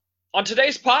On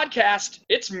today's podcast,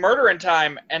 it's murdering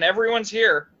time, and everyone's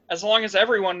here. As long as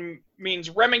everyone means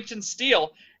Remington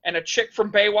Steele and a chick from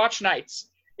Baywatch Nights.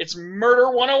 It's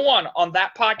Murder 101 on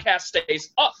That Podcast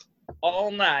Stays Up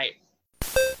All Night.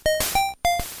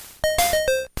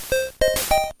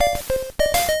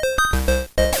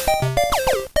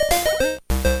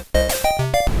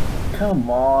 Come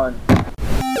on.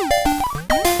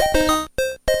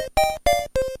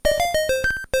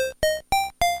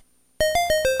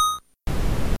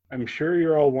 I'm sure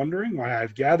you're all wondering why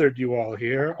I've gathered you all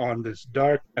here on this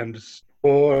dark and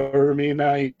stormy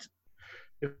night.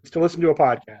 It's to listen to a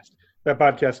podcast. That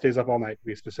podcast stays up all night, to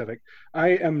be specific.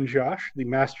 I am Josh, the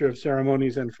master of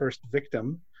ceremonies and first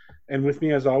victim. And with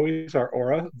me, as always, are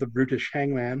Aura, the brutish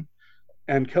hangman,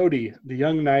 and Cody, the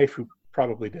young knife who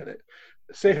probably did it.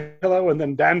 Say hello and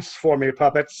then dance for me,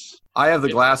 puppets. I have the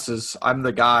glasses. I'm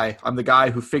the guy. I'm the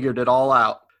guy who figured it all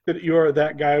out. You're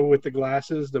that guy with the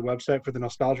glasses, the website for the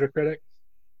Nostalgia Critic?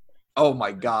 Oh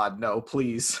my God, no,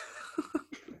 please.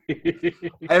 I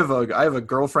have a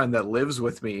girlfriend that lives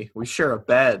with me. We share a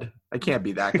bed. I can't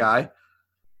be that guy.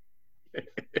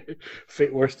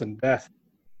 Fate worse than death.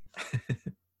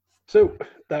 So,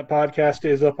 That Podcast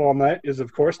Stays Up All Night is,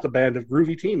 of course, the band of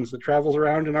groovy teens that travels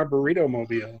around in our burrito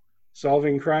mobile,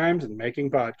 solving crimes and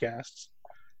making podcasts.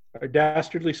 Our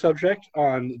dastardly subject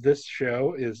on this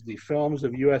show is the Films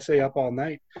of USA Up All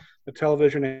Night, a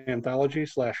television anthology /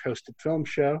 hosted film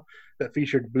show that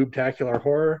featured boobtacular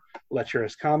horror,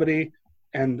 lecherous comedy,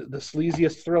 and the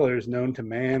sleaziest thrillers known to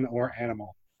man or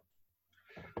animal.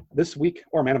 This week,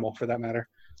 or manimal for that matter,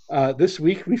 this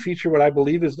week we feature what I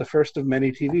believe is the first of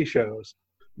many TV shows,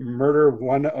 Murder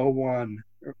 101.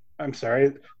 I'm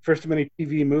sorry, first of many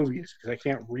TV movies, because I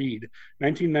can't read.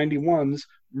 1991's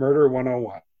Murder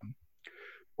 101.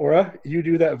 Aura, you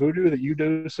do that voodoo that you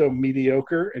do so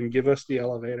mediocre and give us the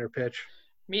elevator pitch.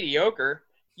 Mediocre?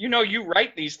 You know you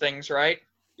write these things, right?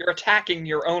 You're attacking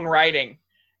your own writing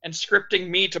and scripting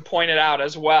me to point it out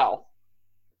as well.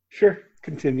 Sure,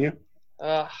 continue.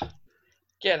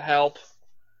 Get help.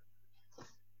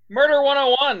 Murder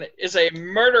 101 is a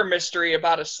murder mystery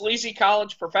about a sleazy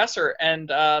college professor and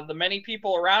the many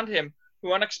people around him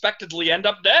who unexpectedly end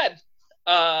up dead.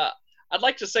 I'd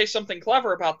like to say something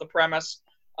clever about the premise,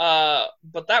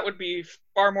 but that would be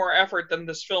far more effort than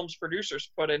this film's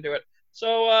producers put into it.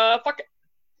 So, fuck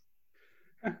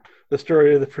it. The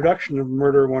story of the production of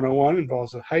Murder 101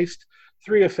 involves a heist,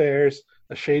 3 affairs,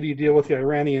 a shady deal with the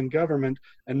Iranian government,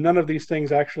 and none of these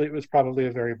things actually, it was probably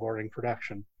a very boring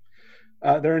production.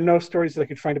 There are no stories that I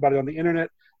could find about it on the internet,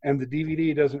 and the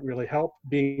DVD doesn't really help,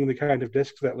 being the kind of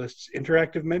disc that lists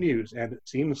interactive menus and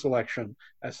scene selection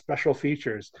as special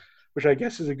features, which I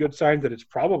guess is a good sign that it's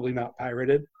probably not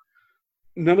pirated.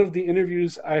 None of the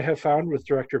interviews I have found with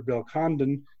director Bill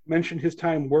Condon mention his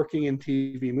time working in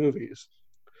TV movies.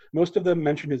 Most of them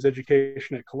mention his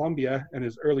education at Columbia and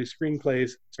his early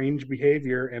screenplays, Strange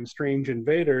Behavior and Strange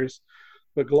Invaders,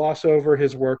 but gloss over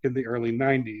his work in the early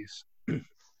 90s.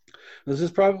 This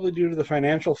is probably due to the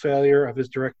financial failure of his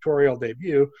directorial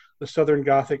debut, the Southern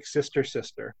Gothic Sister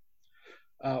Sister.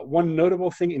 One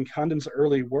notable thing in Condon's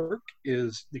early work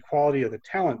is the quality of the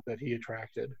talent that he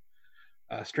attracted.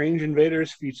 Strange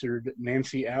Invaders featured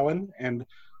Nancy Allen and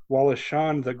Wallace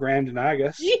Shawn, the Grand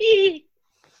Nagus,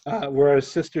 whereas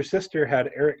Sister Sister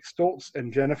had Eric Stoltz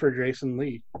and Jennifer Jason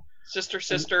Leigh. Sister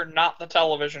Sister, not the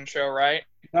television show, right?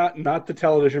 Not the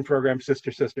television program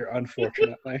Sister Sister,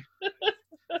 unfortunately.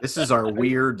 This is our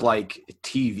weird,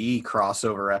 TV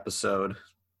crossover episode.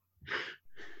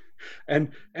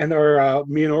 And our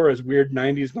me and Aura's weird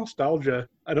 90s nostalgia.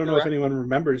 I don't know if anyone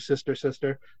remembers Sister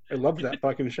Sister. I loved that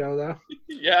fucking show, though.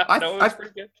 Yeah, it was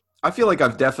pretty good. I feel like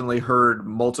I've definitely heard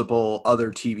multiple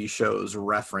other TV shows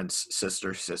reference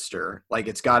Sister Sister. Like,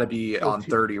 it's got to be on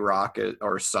 30 Rock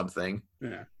or something.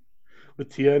 Yeah.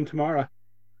 With Tia and Tamara.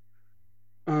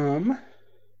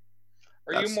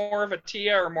 Are you more of a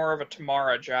Tia or more of a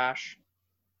Tamara, Josh?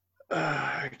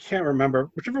 I can't remember.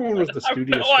 Whichever one was the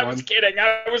studious one. I was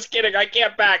kidding. I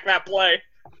can't back that play.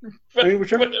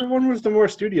 Whichever one was the more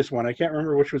studious one. I can't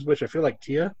remember which was which. I feel like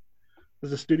Tia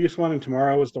was the studious one and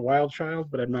Tamara was the wild child,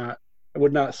 but I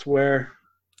would not swear.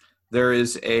 There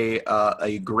is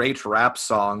a great rap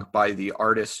song by the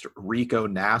artist Rico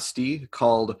Nasty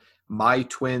called My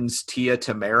Twins Tia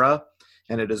Tamara.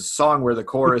 And it is a song where the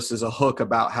chorus is a hook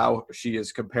about how she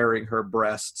is comparing her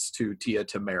breasts to Tia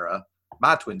Tamara.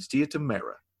 My twins, Tia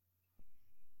Tamara.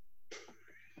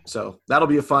 So that'll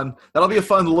be a fun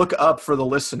look up for the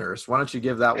listeners. Why don't you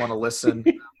give that one a listen?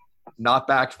 Not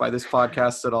backed by this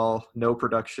podcast at all. No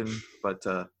production, but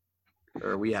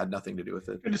or we had nothing to do with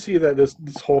it. Good to see that this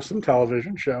wholesome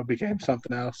television show became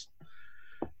something else.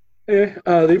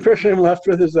 The impression I'm left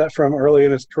with is that from early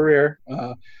in his career,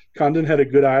 Condon had a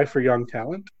good eye for young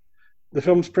talent. The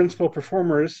film's principal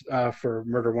performers for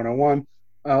Murder 101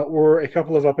 were a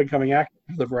couple of up-and-coming actors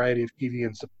with a variety of TV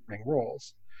and supporting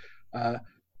roles.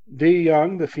 Dee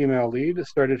Young, the female lead,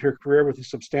 started her career with a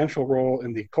substantial role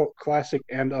in the cult classic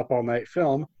and up-all-night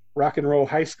film Rock and Roll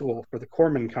High School for the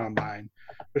Corman Combine,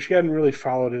 but she hadn't really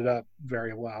followed it up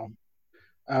very well.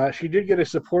 She did get a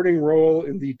supporting role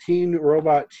in the teen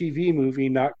robot TV movie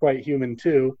Not Quite Human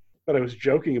 2, but I was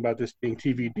joking about this being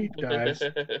TV deep dives,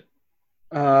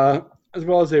 as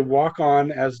well as a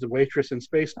walk-on as the waitress in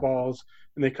Spaceballs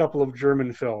in a couple of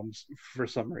German films for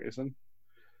some reason.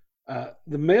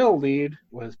 The male lead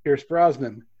was Pierce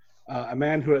Brosnan, a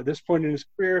man who at this point in his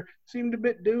career seemed a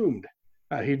bit doomed.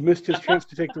 He'd missed his chance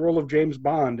to take the role of James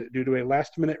Bond due to a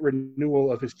last-minute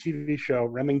renewal of his TV show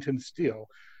Remington Steele.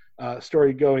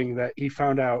 Story going that he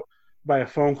found out by a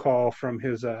phone call from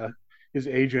his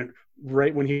agent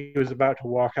right when he was about to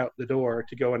walk out the door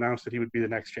to go announce that he would be the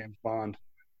next James Bond.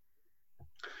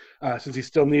 Since he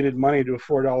still needed money to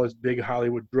afford all his big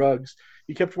Hollywood drugs,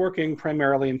 he kept working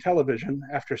primarily in television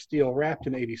after Steele wrapped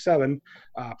in '87,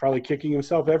 probably kicking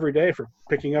himself every day for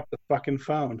picking up the fucking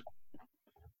phone.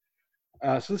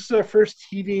 So this is our first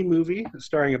TV movie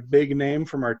starring a big name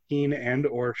from our teen and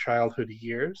or childhood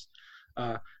years.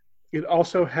 It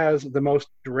also has the most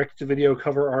direct-to-video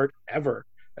cover art ever,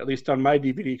 at least on my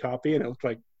DVD copy, and it looked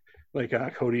like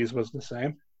Cody's was the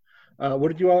same. What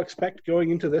did you all expect going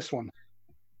into this one?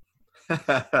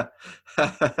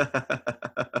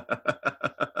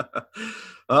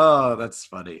 Oh, that's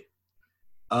funny.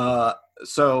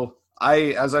 So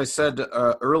as I said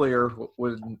earlier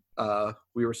when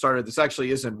we were started, this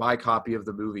actually isn't my copy of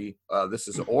the movie. This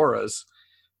is Aura's,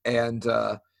 and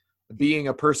being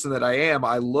a person that I am,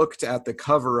 I looked at the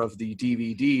cover of the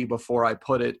DVD before I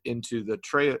put it into the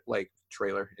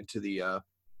trailer into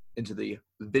the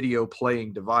video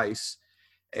playing device.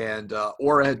 And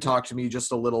Aura had talked to me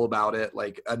just a little about it,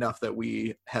 like enough that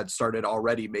we had started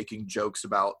already making jokes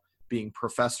about being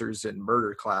professors in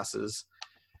murder classes.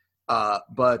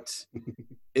 But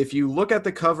if you look at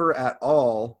the cover at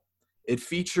all, it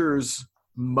features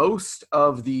most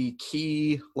of the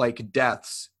key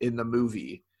deaths in the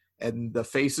movie. And the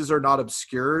faces are not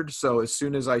obscured, so as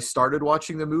soon as I started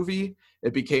watching the movie,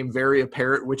 it became very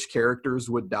apparent which characters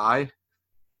would die.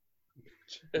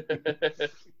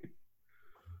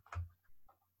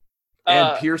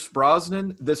 And Pierce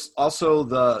Brosnan, this also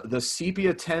the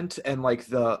sepia tint and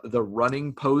the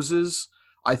running poses.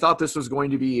 I thought this was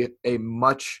going to be a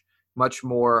much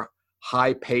more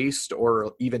high-paced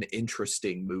or even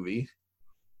interesting movie.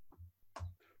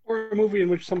 Or a movie in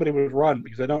which somebody would run,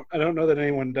 because I don't know that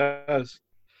anyone does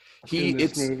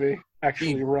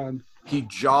run. He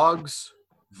jogs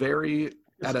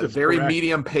at a very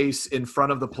medium pace in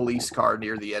front of the police car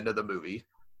near the end of the movie.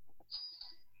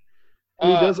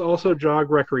 He does also jog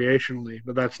recreationally,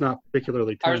 but that's not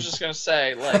particularly tense. I was just gonna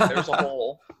say,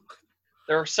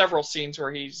 there are several scenes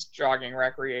where he's jogging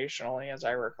recreationally, as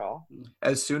I recall.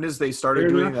 As soon as they started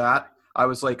doing that, I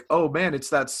was like, oh man, it's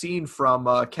that scene from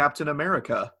Captain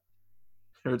America.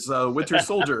 It's Winter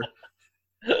Soldier.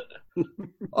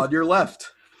 On your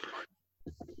left.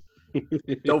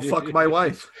 Don't fuck my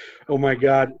wife. Oh my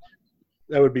god.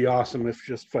 That would be awesome if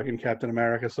just fucking Captain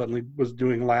America suddenly was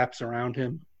doing laps around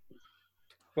him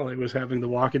while he was having the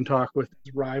walk and talk with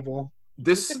his rival.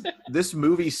 This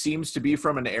movie seems to be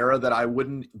from an era that I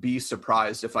wouldn't be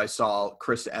surprised if I saw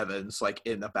Chris Evans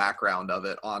in the background of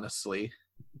it, honestly.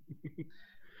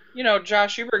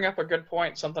 Josh, you bring up a good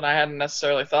point, something I hadn't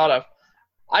necessarily thought of.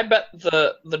 I bet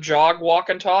the jog walk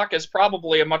and talk is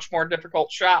probably a much more difficult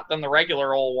shot than the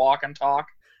regular old walk and talk,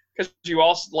 because you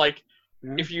also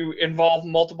if you involve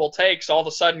multiple takes, all of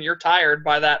a sudden you're tired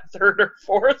by that third or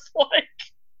fourth.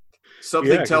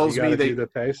 Something tells me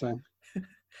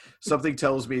Something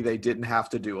tells me they didn't have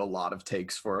to do a lot of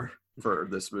takes for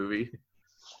this movie.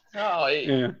 Oh,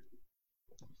 yeah.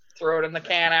 Throw it in the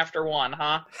can after one,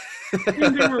 huh? They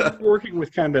were working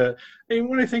with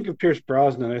when I think of Pierce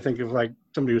Brosnan, I think of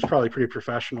somebody who's probably pretty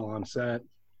professional on set.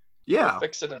 Yeah.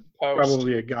 Fix it in post.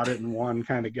 Probably a got it in one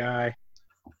kind of guy.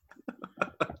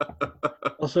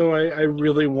 Also, I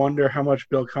really wonder how much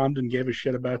Bill Condon gave a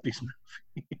shit about these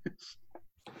movies.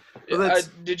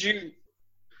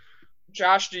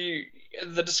 Josh,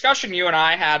 the discussion you and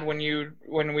I had when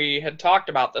we had talked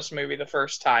about this movie the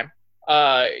first time,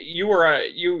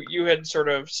 you had sort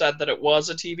of said that it was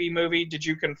a TV movie. Did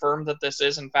you confirm that this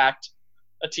is in fact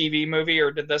a TV movie,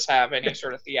 or did this have any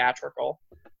sort of theatrical?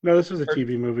 No, this was a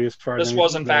TV movie as far as this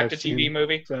was in fact a TV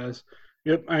movie. Says.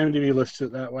 Yep, IMDb lists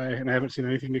it that way, and I haven't seen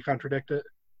anything to contradict it.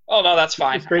 Oh no, that's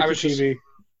fine. Straight I to was just TV.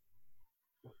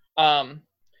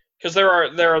 because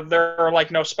there are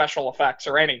like no special effects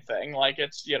or anything. Like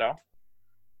it's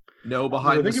No I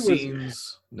behind the think it was-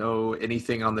 scenes, no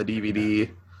anything on the DVD.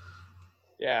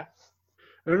 yeah.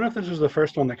 I don't know if this was the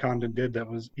first one that Condon did.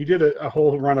 He did a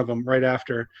whole run of them right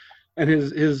after, and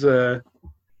his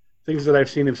things that I've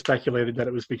seen have speculated that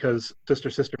it was because Sister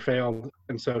Sister failed,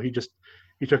 and so he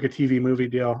took a TV movie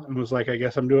deal and was like, I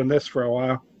guess I'm doing this for a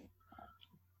while.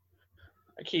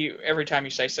 Every time you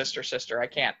say sister, sister, I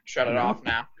can't shut it No. off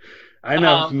now. I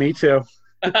know, me too.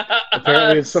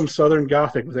 Apparently, it's some Southern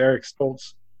Gothic with Eric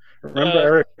Stoltz. Remember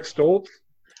Eric Stoltz?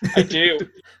 I do.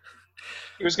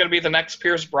 He was going to be the next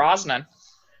Pierce Brosnan.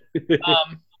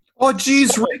 Oh,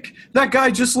 geez, Rick, that guy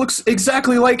just looks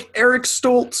exactly like Eric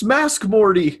Stoltz, Mask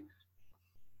Morty.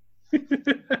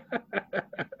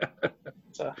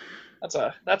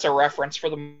 That's a reference for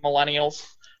the millennials.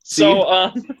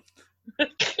 So,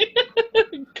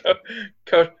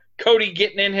 Cody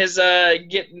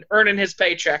getting earning his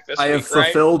paycheck this week. I have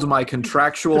fulfilled my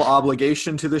contractual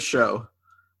obligation to the show.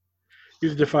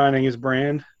 He's defining his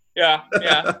brand. Yeah.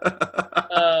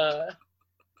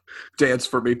 Dance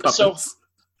for me, puppets.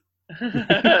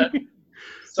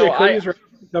 So Cody's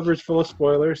cover's full of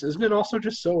spoilers. Isn't it also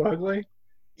just so ugly?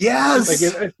 Yes.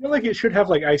 I feel like it should have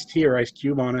like Ice-T or Ice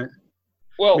Cube on it.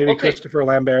 Well, Maybe okay. Christopher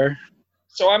Lambert.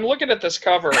 So I'm looking at this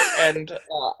cover, and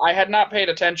I had not paid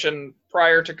attention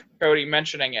prior to Cody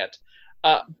mentioning it.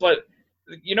 But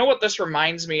you know what this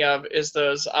reminds me of is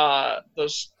those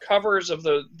covers of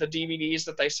the DVDs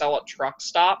that they sell at truck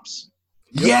stops.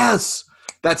 Yes.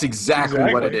 That's exactly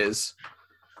what it Exactly. is.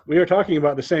 We are talking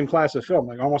about the same class of film,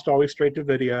 like almost always straight to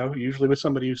video, usually with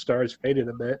somebody whose stars faded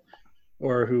a bit,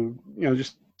 or who,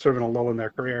 just sort of in a lull in their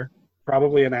career.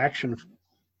 Probably an action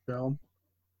film.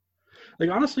 Like,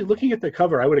 honestly, looking at the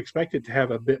cover, I would expect it to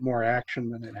have a bit more action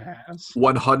than it has.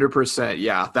 100%.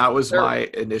 Yeah, that was my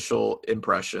initial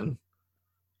impression.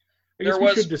 I guess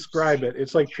we should describe it.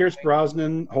 It's like Pierce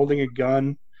Brosnan holding a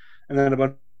gun, and then a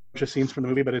bunch of scenes from the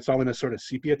movie, but it's all in a sort of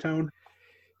sepia tone.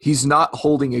 He's not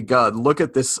holding a gun. Look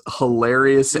at this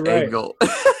hilarious Right. angle.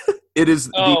 It is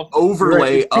the Right.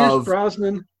 overlay It's Pierce of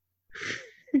Brosnan.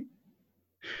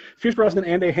 Pierce Brosnan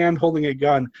and a hand holding a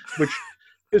gun, which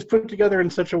is put together in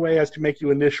such a way as to make you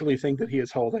initially think that he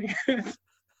is holding it.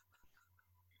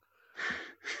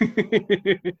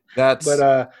 that's.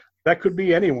 But that could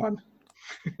be anyone.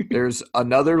 There's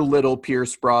another little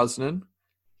Pierce Brosnan.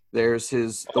 There's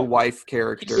the wife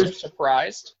character. He's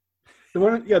surprised. The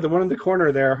one in the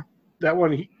corner there. That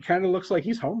one, he kind of looks like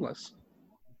he's homeless.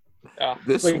 Yeah.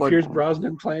 This Like one, Pierce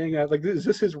Brosnan playing. Is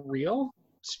this his real?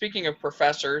 Speaking of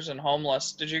professors and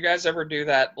homeless, did you guys ever do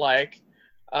that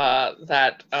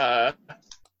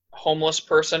homeless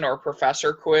person or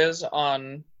professor quiz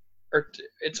on, or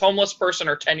it's homeless person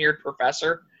or tenured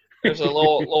professor? There's a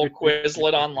little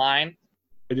Quizlet online.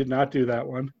 I did not do that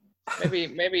one. Maybe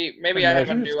I have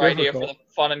a Imagine new it's idea for difficult.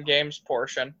 the fun and games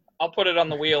portion. I'll put it on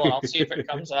the wheel and I'll see if it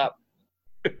comes up.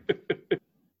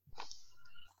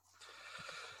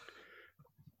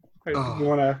 Right, Oh.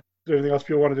 Is there anything else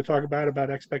people wanted to talk about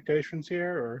expectations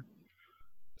here, or?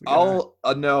 we gonna-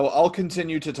 I'll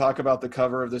continue to talk about the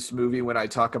cover of this movie when I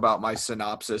talk about my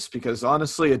synopsis, because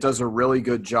honestly, it does a really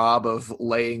good job of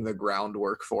laying the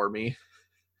groundwork for me.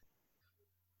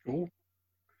 Cool.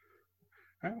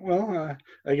 All right, well,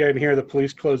 I can hear the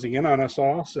police closing in on us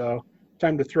all, so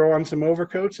time to throw on some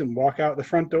overcoats and walk out the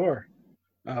front door.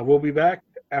 We'll be back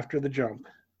after the jump.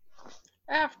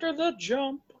 After the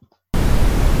jump.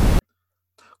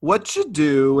 What you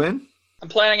doing? I'm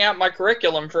planning out my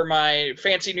curriculum for my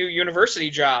fancy new university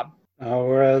job.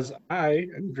 Whereas I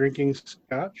am drinking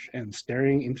scotch and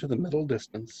staring into the middle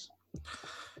distance.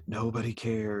 Nobody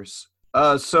cares.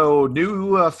 So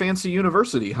new fancy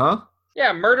university, huh?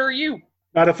 Yeah, murder you.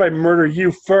 Not if I murder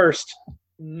you first.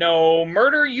 No,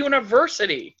 Murder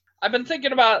University. I've been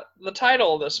thinking about the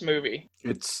title of this movie.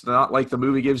 It's not like the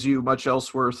movie gives you much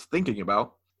else worth thinking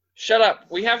about. Shut up.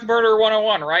 We have Murder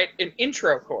 101, right? An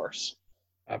intro course.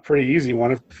 A pretty easy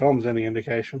one if the film's any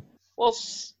indication. Well,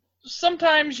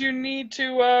 sometimes you need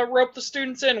to rope the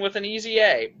students in with an easy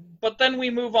A. But then we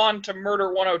move on to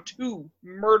Murder 102,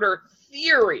 Murder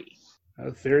Theory.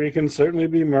 Theory can certainly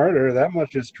be murder. That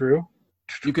much is true.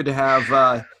 You could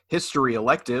have history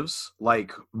electives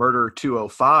like Murder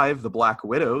 205, The Black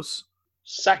Widows.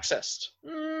 Sexist.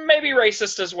 Maybe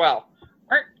racist as well.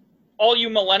 Aren't all you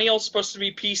millennials supposed to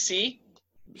be PC?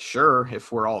 Sure,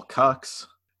 if we're all cucks.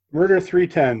 Murder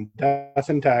 310, death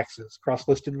and taxes,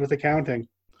 cross-listed with accounting.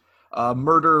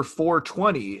 Murder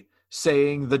 420,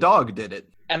 saying the dog did it.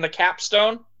 And the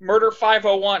capstone, Murder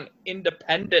 501,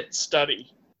 independent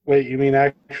study. Wait, you mean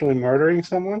actually murdering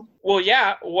someone? Well,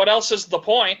 yeah. What else is the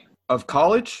point? Of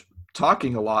college,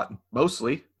 talking a lot,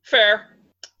 mostly. Fair.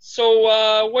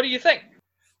 So, what do you think?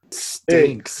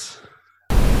 Stinks.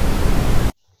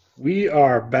 We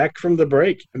are back from the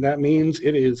break, and that means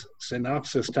it is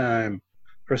synopsis time.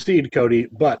 Proceed, Cody,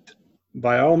 but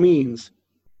by all means,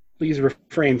 please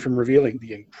refrain from revealing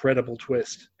the incredible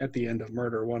twist at the end of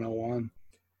Murder 101.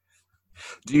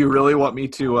 Do you really want me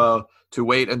to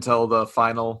wait until the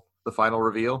final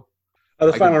reveal?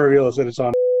 The final reveal is that it's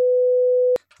on.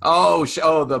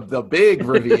 The big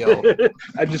reveal.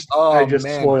 I just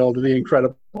man. spoiled the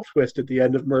incredible twist at the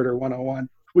end of Murder 101.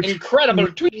 Which Incredible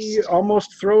twist.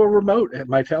 Almost throw a remote at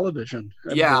my television.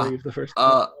 I believe the first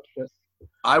time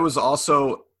I was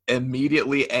also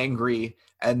immediately angry,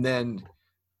 and then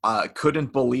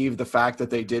couldn't believe the fact that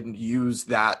they didn't use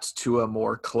that to a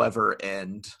more clever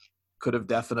end. Could have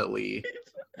definitely.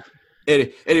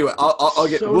 Anyway, I'll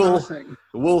get.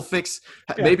 We'll fix.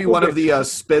 Yeah, maybe one of the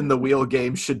spin the wheel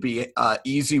games should be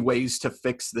easy ways to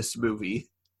fix this movie.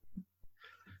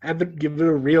 Have to give it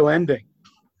a real ending.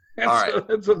 All right,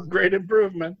 that's a great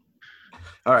improvement.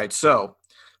 All right, so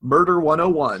Murder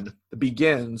 101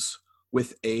 begins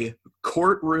with a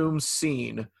courtroom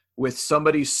scene with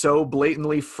somebody so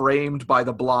blatantly framed by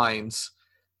the blinds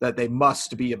that they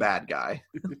must be a bad guy.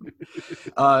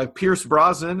 Pierce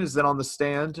Brosnan is then on the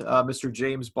stand. Mr.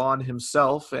 James Bond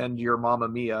himself and your Mamma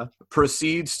Mia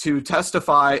proceeds to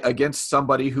testify against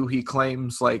somebody who he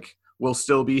claims will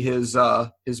still be his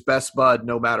best bud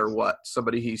no matter what,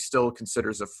 somebody he still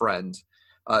considers a friend.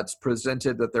 It's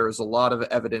presented that there is a lot of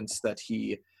evidence that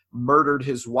he murdered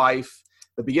his wife.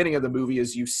 The beginning of the movie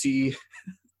is you see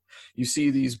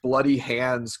these bloody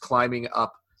hands climbing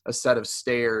up a set of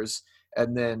stairs,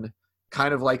 and then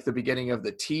kind of like the beginning of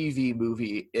the TV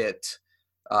movie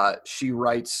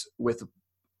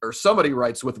somebody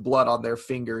writes with blood on their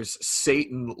fingers,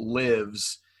 "Satan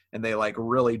lives," and they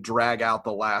really drag out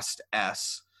the last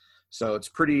S. So it's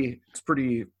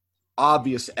pretty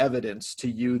obvious evidence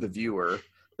to you, the viewer,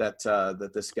 that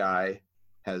this guy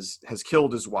has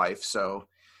killed his wife. So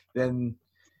then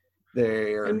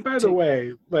they're. And by the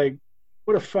way,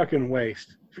 what a fucking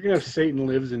waste! If you're gonna have Satan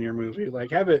lives in your movie,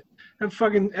 have it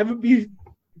be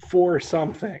for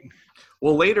something.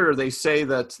 Well, later they say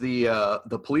that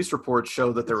the police reports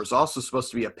show that there was also supposed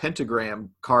to be a pentagram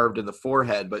carved in the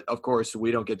forehead, but of course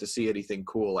we don't get to see anything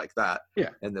cool like that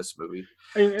in this movie.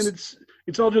 And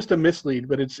it's all just a mislead,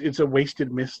 but it's a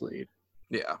wasted mislead.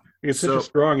 Yeah. It's such a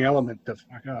strong element to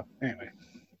fuck up. Anyway.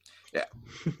 Yeah.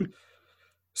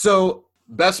 So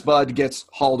Best Bud gets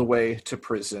hauled away to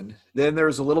prison. Then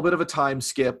there's a little bit of a time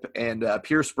skip, and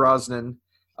Pierce Brosnan,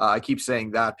 I keep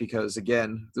saying that because,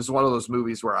 again, this is one of those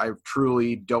movies where I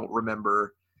truly don't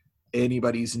remember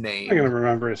anybody's name. I'm going to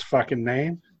remember his fucking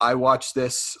name. I watched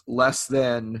this less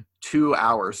than 2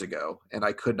 hours ago, and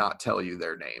I could not tell you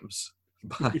their names.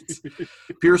 But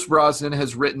Pierce Brosnan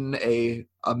has written a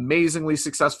amazingly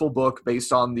successful book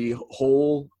based on the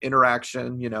whole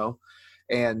interaction,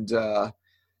 and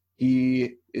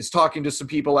he is talking to some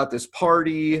people at this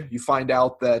party. You find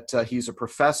out that he's a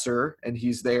professor, and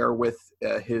he's there with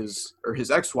his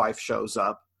ex-wife shows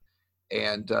up,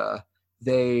 and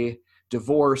they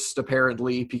divorced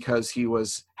apparently because he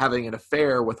was having an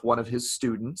affair with one of his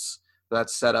students.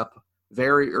 That's set up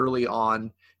very early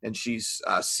on, and she's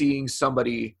seeing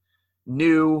somebody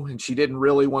new, and she didn't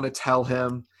really want to tell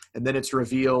him. And then it's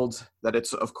revealed that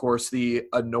it's, of course, the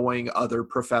annoying other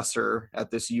professor at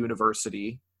this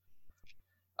university.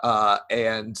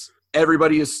 And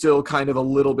everybody is still kind of a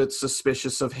little bit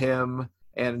suspicious of him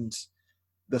and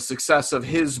the success of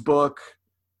his book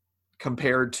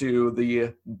compared to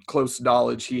the close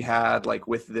knowledge he had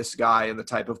with this guy and the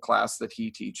type of class that he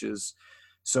teaches.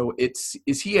 So is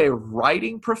he a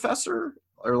writing professor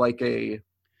or a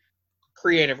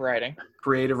creative writing?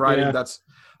 Creative writing. Yeah. That's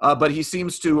but he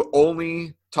seems to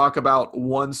only talk about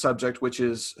one subject, which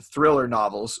is thriller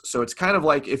novels. So it's kind of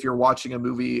like if you're watching a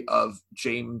movie of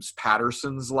James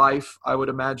Patterson's life, I would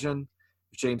imagine.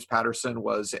 James Patterson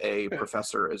was a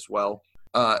professor as well.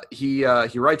 He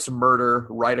writes murder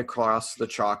right across the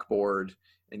chalkboard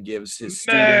and gives his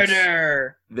students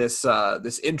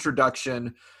this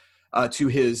introduction to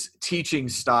his teaching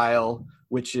style,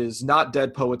 which is not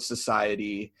Dead Poets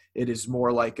Society. It is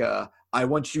more like I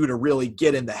want you to really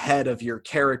get in the head of your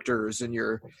characters and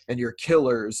your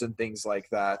killers and things like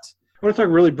that. I want to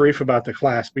talk really brief about the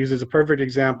class because it's a perfect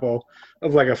example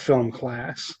of a film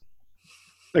class.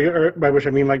 By which I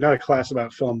mean not a class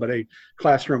about film, but a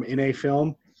classroom in a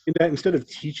film. In that instead of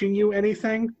teaching you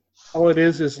anything, all it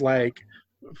is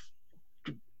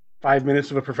 5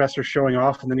 minutes of a professor showing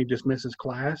off and then he dismisses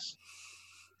class.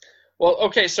 Well,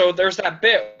 okay, so there's that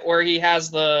bit where he has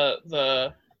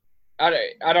the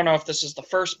I don't know if this is the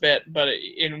first bit, but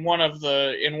in one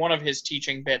of his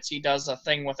teaching bits, he does a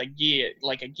thing with a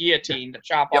guillotine to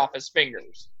chop off his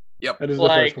fingers. Yep. That is the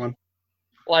first one.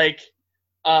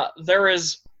 There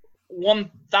is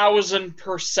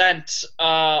 1,000%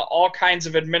 all kinds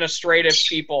of administrative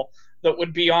people that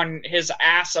would be on his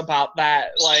ass about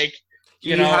that. Like, he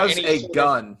has a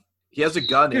gun. He has a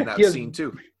gun in that scene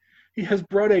too. He has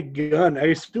brought a gun. I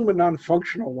assume a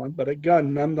non-functional one, but a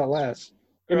gun nonetheless.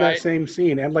 In that same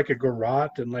scene, and like a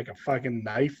garrote and like a fucking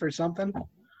knife or something.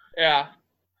 Yeah.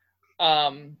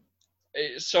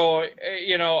 So,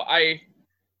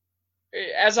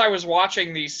 as I was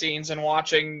watching these scenes and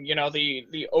watching,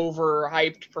 the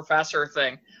overhyped professor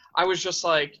thing, I was just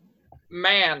like,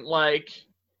 man, like,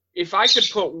 if I could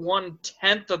put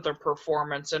 1/10 of the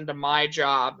performance into my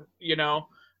job,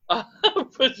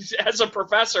 as a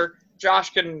professor,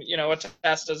 Josh can,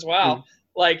 attest as well.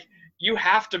 Like, you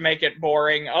have to make it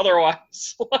boring,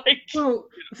 otherwise, Well,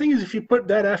 the thing is, if you put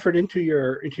that effort into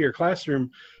your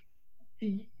classroom,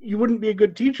 you wouldn't be a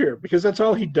good teacher, because that's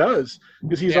all he does.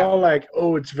 Because he's all like,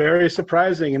 "Oh, it's very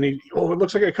surprising," and it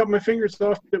looks like I cut my fingers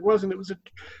off, but it wasn't. It was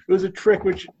a trick,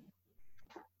 which,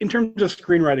 in terms of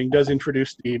screenwriting, does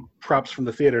introduce the props from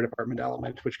the theater department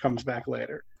element, which comes back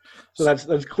later. So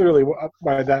that's clearly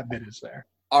why that bit is there.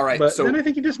 All right, but then I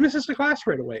think he dismisses the class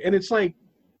right away, and it's like,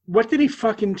 what did he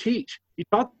fucking teach? He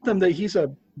taught them that he's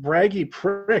a braggy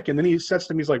prick, and then he sets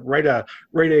them, he's like, write a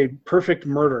perfect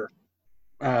murder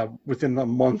within a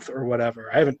month or whatever.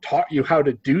 I haven't taught you how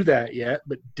to do that yet,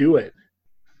 but do it.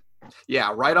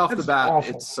 Yeah, right off the bat,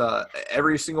 awful. It's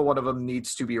every single one of them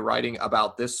needs to be writing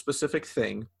about this specific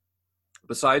thing.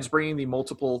 Besides bringing the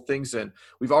multiple things in,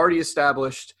 we've already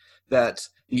established that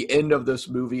the end of this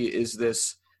movie is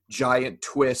this giant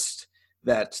twist,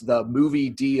 that the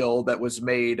movie deal that was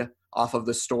made off of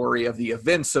the story of the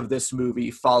events of this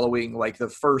movie following like the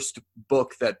first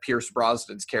book that Pierce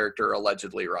Brosnan's character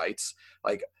allegedly writes.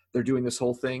 Like, they're doing this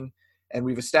whole thing. And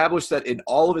we've established that in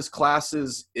all of his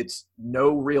classes, it's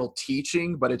no real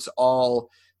teaching, but it's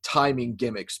all timing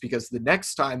gimmicks, because the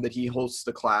next time that he hosts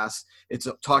the class, it's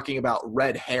talking about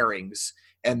red herrings.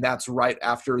 And that's right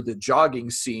after the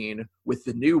jogging scene with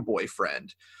the new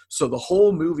boyfriend. So the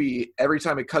whole movie, every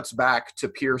time it cuts back to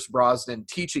Pierce Brosnan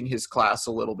teaching his class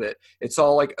a little bit, it's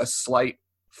all like a slight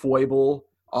foible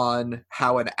on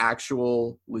how an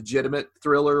actual legitimate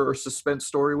thriller or suspense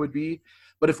story would be.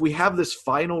 But if we have this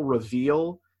final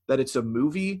reveal that it's a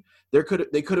movie, they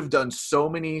could have done so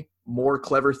many more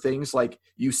clever things. Like,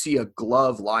 you see a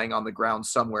glove lying on the ground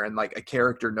somewhere, and like a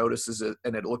character notices it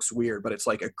and it looks weird, but it's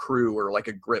like a crew or like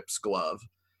a grips glove,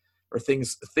 or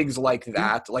things like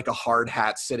that, like a hard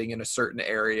hat sitting in a certain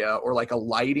area, or like a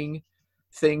lighting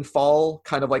thing fall,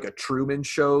 kind of like a Truman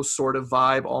Show sort of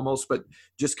vibe almost, but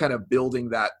just kind of building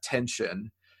that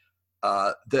tension.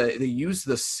 They use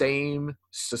the same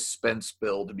suspense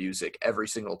build music every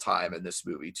single time in this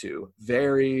movie too.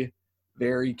 Very,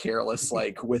 very careless,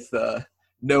 like with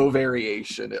no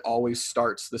variation. It always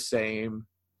starts the same.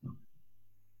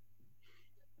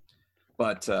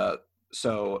 But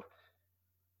so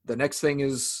the next thing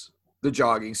is the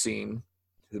jogging scene.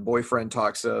 The boyfriend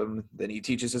talks to him. Then he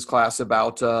teaches his class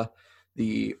about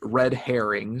the red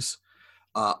herrings.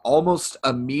 Almost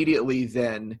immediately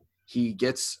then he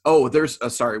gets,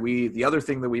 the other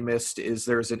thing that we missed is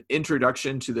there's an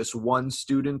introduction to this one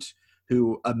student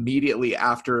who immediately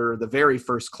after the very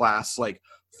first class, like,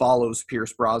 follows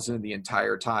Pierce Brosnan the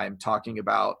entire time, talking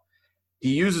about,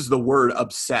 he uses the word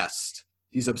obsessed.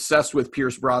 He's obsessed with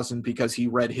Pierce Brosnan because he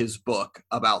read his book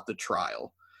about the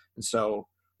trial. And so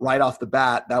right off the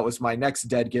bat, that was my next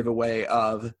dead giveaway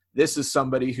of, this is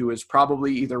somebody who is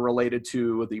probably either related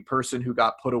to the person who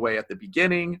got put away at the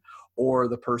beginning or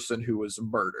the person who was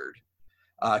murdered.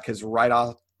 Because right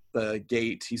off the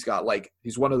gate, he's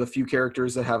one of the few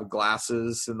characters that have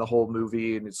glasses in the whole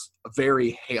movie, and it's a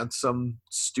very handsome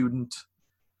student,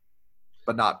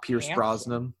 but not Pierce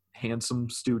Brosnan. Handsome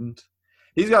student.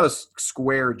 He's got a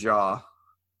square jaw.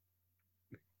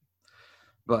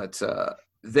 But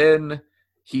then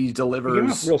he delivers... He came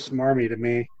off real smarmy to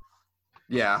me.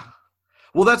 Yeah.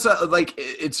 Well, that's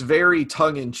it's very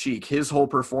tongue-in-cheek. His whole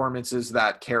performance is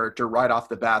that character right off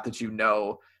the bat,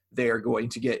 that they're going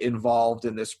to get involved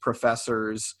in this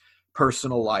professor's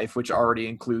personal life, which already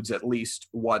includes at least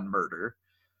one murder.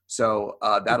 So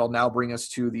that'll now bring us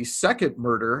to the second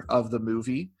murder of the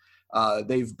movie.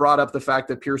 They've brought up the fact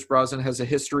that Pierce Brosnan has a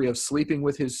history of sleeping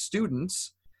with his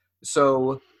students.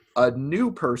 So a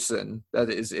new person that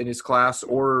is in his class,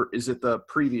 or is it the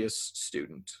previous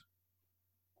student?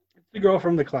 The girl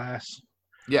from the class.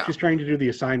 Yeah. She's trying to do the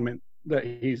assignment that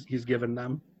he's given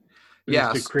them.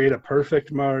 Yes. To create a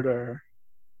perfect murder.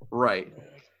 Right.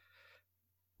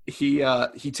 He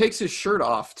takes his shirt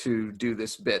off to do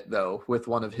this bit, though, with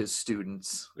one of his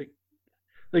students.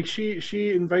 Like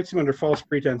she invites him under false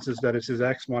pretenses that it's his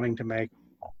ex wanting to make,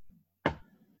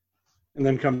 and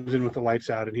then comes in with the lights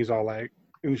out, and she's all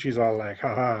like,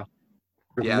 haha,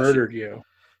 murdered you.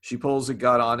 She pulls a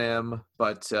gun on him,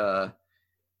 but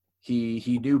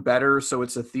he knew better, so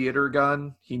it's a theater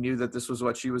gun. He knew that this was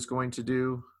what she was going to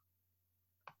do.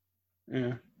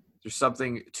 Yeah. There's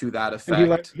something to that effect.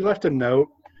 And he left a note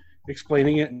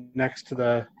explaining it next to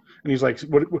the, and he's like,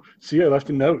 "What? See, I left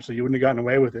a note, so you wouldn't have gotten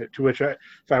away with it." To which, if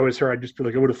I was her, I'd just be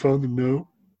like, "I would have found the note."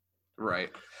 Right.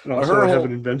 And also, I have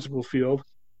an invincible field.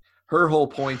 Her whole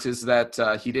point is that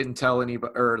he didn't tell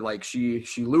anybody, or like she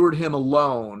lured him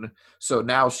alone, so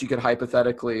now she could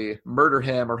hypothetically murder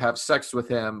him or have sex with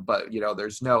him, but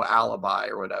there's no alibi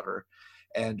or whatever.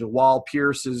 And while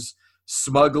Pierce is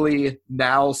smugly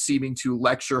now seeming to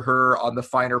lecture her on the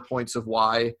finer points of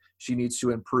why she needs to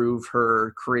improve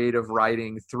her creative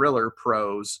writing thriller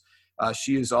prose,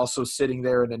 she is also sitting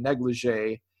there in a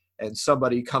negligee, and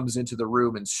somebody comes into the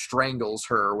room and strangles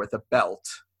her with a belt.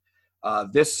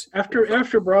 This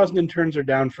after Brosnan turns her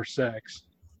down for sex.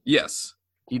 Yes,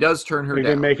 he does turn her down.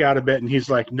 They make out a bit, and he's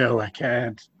like, "No, I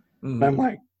can't." Mm-hmm. I'm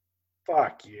like,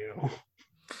 "Fuck you."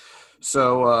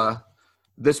 So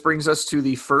this brings us to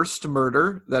the first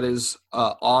murder that is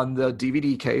on the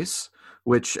DVD case,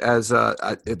 which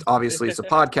it obviously it's a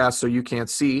podcast, so you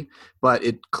can't see, but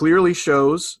it clearly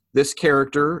shows this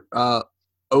character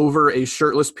over a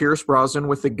shirtless Pierce Brosnan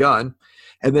with a gun.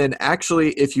 And then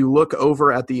actually, if you look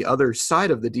over at the other side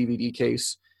of the DVD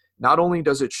case, not only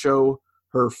does it show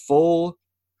her full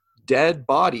dead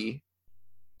body,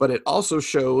 but it also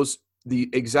shows the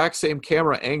exact same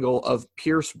camera angle of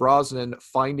Pierce Brosnan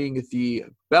finding the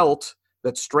belt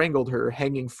that strangled her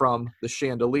hanging from the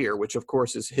chandelier, which of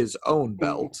course is his own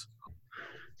belt.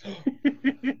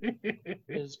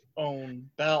 His own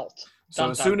belt. So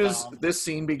as soon as this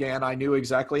scene began, I knew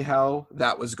exactly how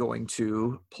that was going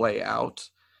to play out.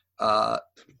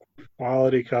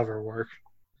 Quality cover work.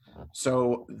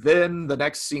 So then the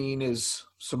next scene is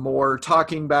some more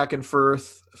talking back and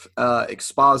forth,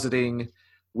 expositing.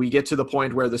 We get to the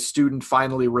point where the student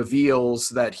finally reveals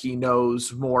that he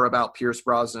knows more about Pierce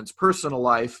Brosnan's personal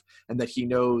life, and that he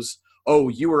knows, oh,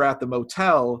 you were at the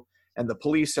motel, and the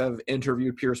police have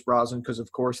interviewed Pierce Brosnan because,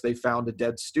 of course, they found a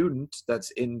dead student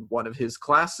that's in one of his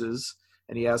classes,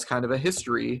 and he has kind of a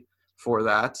history for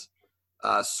that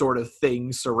sort of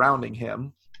thing surrounding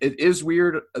him. It is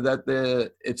weird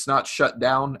that it's not shut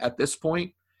down at this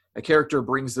point. A character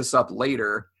brings this up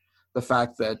later, the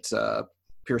fact that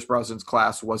Pierce Brosnan's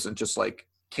class wasn't just like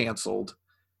canceled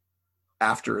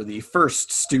after the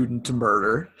first student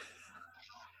murder.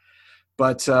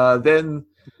 But then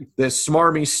this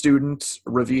smarmy student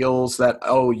reveals that,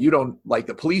 oh, you don't, like,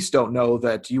 the police don't know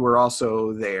that you were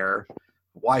also there.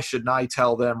 Why shouldn't I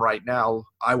tell them right now?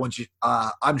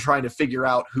 I'm trying to figure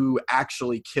out who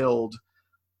actually killed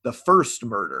the first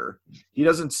murder. He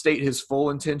doesn't state his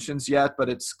full intentions yet, but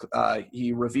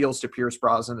he reveals to Pierce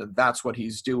Brosnan that that's what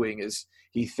he's doing, is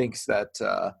he thinks that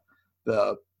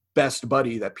the best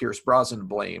buddy that Pierce Brosnan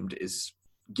blamed is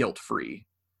guilt-free.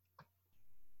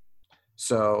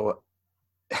 So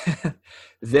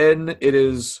then it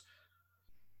is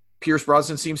Pierce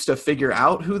Brosnan seems to figure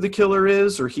out who the killer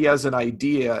is, or he has an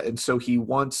idea, and so he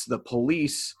wants the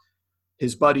police,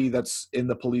 his buddy that's in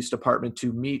the police department,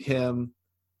 to meet him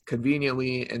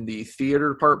conveniently in the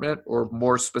theater department, or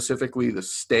more specifically the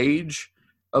stage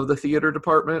of the theater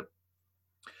department,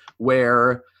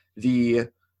 where the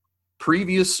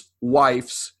previous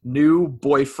wife's new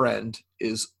boyfriend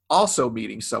is also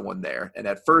meeting someone there. And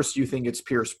at first you think it's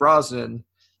Pierce Brosnan.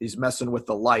 He's messing with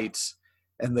the lights,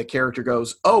 and the character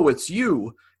goes, "Oh, it's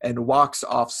you," and walks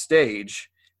off stage.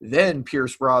 Then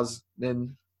Pierce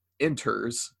Brosnan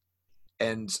enters,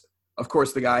 and of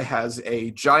course the guy has a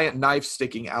giant knife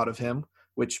sticking out of him,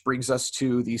 which brings us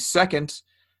to the second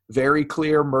very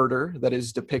clear murder that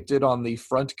is depicted on the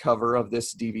front cover of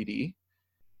this DVD.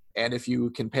 And if you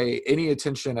can pay any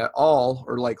attention at all,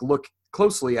 or like look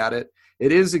closely at it,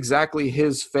 it is exactly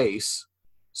his face.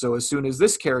 So as soon as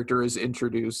this character is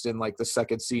introduced in like the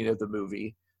second scene of the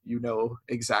movie, you know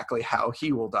exactly how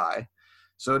he will die.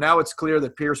 So now it's clear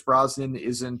that Pierce Brosnan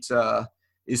isn't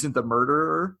the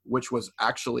murderer, which was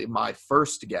actually my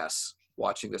first guess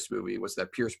watching this movie, was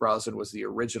that Pierce Brosnan was the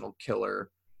original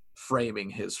killer framing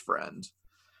his friend.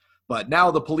 But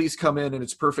now the police come in, and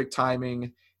it's perfect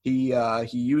timing. He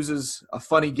uses a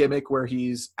funny gimmick where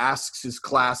he asks his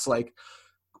class, like,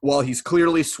 while he's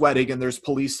clearly sweating and there's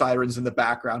police sirens in the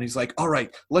background, he's like, all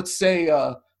right, let's say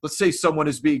someone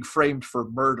is being framed for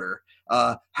murder.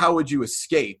 How would you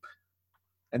escape?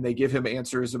 And they give him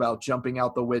answers about jumping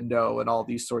out the window and all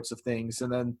these sorts of things. And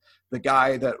then the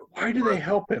guy that... Why do they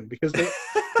help him? Because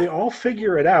they all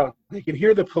figure it out. They can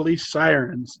hear the police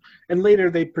sirens, and later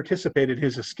they participate in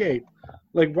his escape.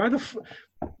 Like, why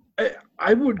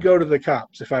I would go to the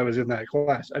cops if I was in that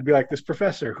class. I'd be like, this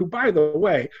professor, who, by the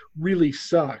way, really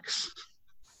sucks.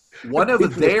 One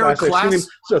of their class... It's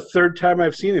the third time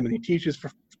I've seen him, and he teaches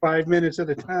for 5 minutes at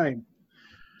a time.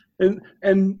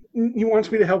 And he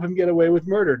wants me to help him get away with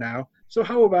murder now. So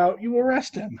how about you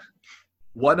arrest him?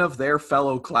 One of their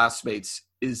fellow classmates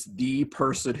is the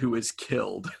person who is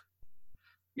killed.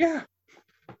 Yeah.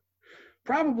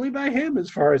 Probably by him,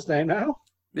 as far as they know.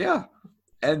 Yeah.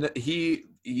 And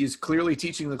he's clearly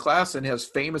teaching the class and has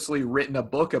famously written a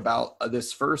book about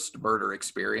this first murder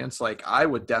experience. Like, I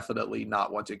would definitely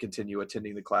not want to continue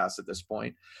attending the class at this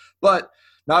point. But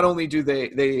not only do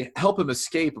they help him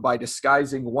escape by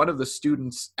disguising one of the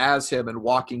students as him and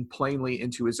walking plainly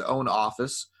into his own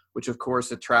office, which of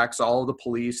course attracts all of the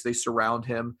police. They surround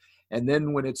him. And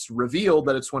then when it's revealed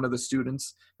that it's one of the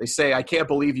students, they say, I can't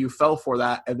believe you fell for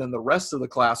that. And then the rest of the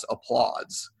class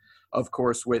applauds, of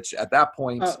course, which at that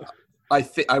point,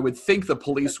 I would think the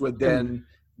police would then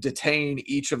detain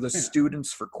each of the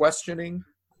students for questioning.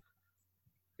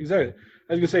 Exactly.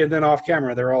 I was going to say, and then off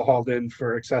camera, they're all hauled in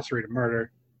for accessory to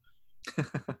murder.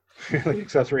 Like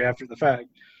accessory after the fact,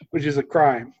 which is a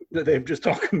crime that they've just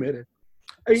all committed.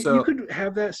 You could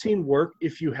have that scene work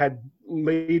if you had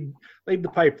laid the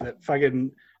pipe that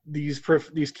fucking these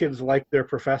kids like their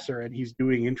professor and he's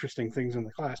doing interesting things in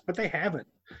the class, but they haven't.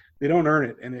 They don't earn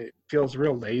it, and it feels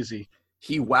real lazy.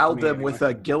 He wowed them with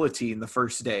a guillotine the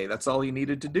first day. That's all he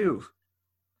needed to do.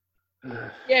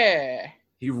 Yeah.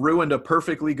 He ruined a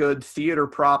perfectly good theater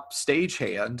prop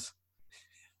stagehand,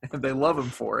 and they love him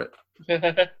for it.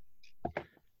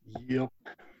 Yep.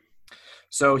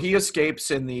 So he escapes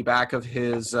in the back of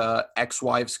his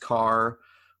ex-wife's car,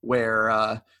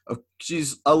 where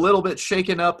she's a little bit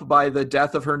shaken up by the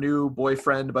death of her new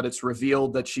boyfriend, but it's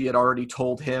revealed that she had already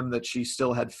told him that she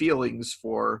still had feelings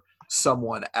for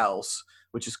someone else,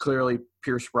 which is clearly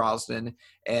Pierce Brosnan,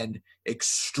 and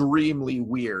extremely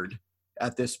weird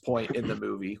at this point in the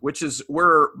movie, which is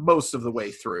we're most of the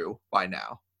way through by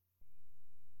now.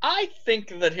 I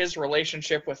think that his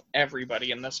relationship with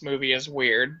everybody in this movie is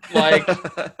weird. Like,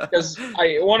 because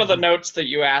one of the notes that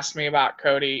you asked me about,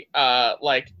 Cody,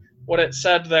 like, what it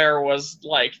said there was,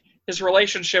 like, his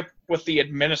relationship with the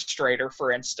administrator,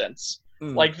 for instance.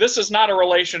 Like, this is not a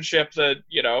relationship that,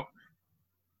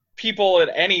 people at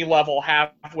any level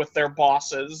have with their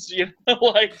bosses,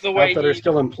 like the way that are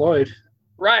still employed.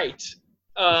 Right.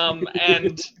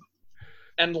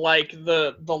 And like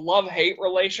the love-hate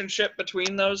relationship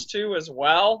between those two as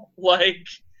well. Like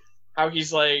how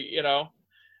he's like,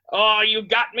 oh, you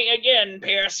got me again,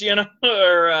 Pierce,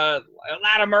 or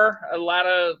Latimer,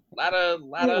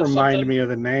 Don't remind me of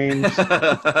the names.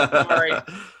 Sorry.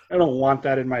 I don't want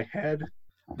that in my head.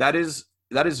 That is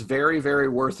very, very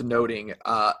worth noting.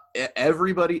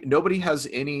 Nobody has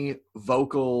any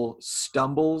vocal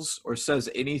stumbles or says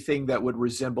anything that would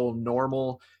resemble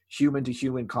normal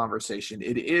human-to-human conversation.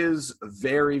 It is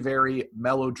very, very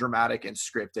melodramatic and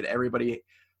scripted. Everybody,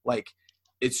 like,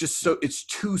 it's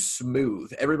too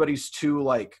smooth. Everybody's too,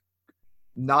 like,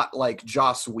 not like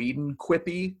Joss Whedon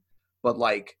quippy, but,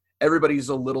 like, everybody's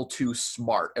a little too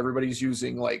smart. Everybody's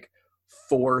using, like,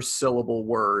 4-syllable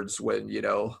words when,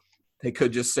 they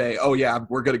could just say, oh, yeah,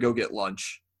 we're going to go get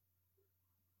lunch.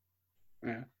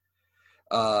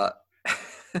 Yeah.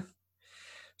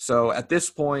 So at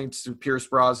this point, Pierce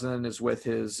Brosnan is with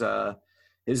his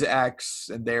ex,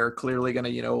 and they're clearly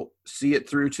going to, see it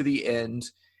through to the end.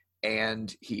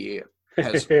 And he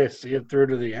has see it through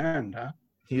to the end, huh?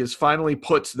 He has finally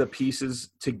put the pieces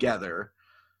together.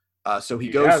 So he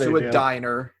goes to a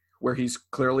diner where he's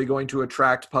clearly going to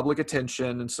attract public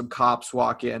attention, and some cops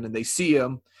walk in and they see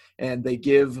him and they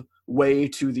give way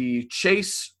to the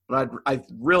chase. But I'd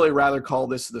really rather call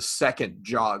this the second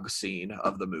jog scene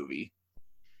of the movie.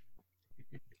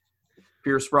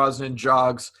 Pierce Brosnan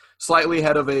jogs slightly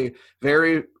ahead of a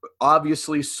very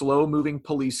obviously slow-moving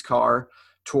police car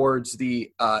towards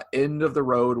the end of the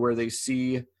road where they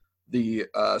see the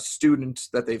student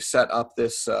that they've set up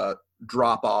this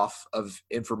drop-off of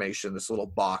information, this little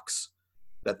box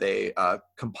that they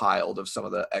compiled of some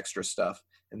of the extra stuff.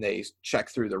 And they check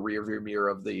through the rearview mirror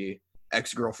of the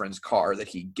ex-girlfriend's car that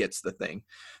he gets the thing.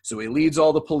 So he leads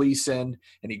all the police in,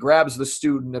 and he grabs the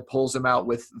student and pulls him out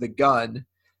with the gun,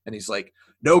 and he's like,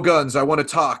 "No guns, I want to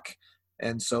talk."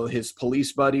 And so his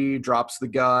police buddy drops the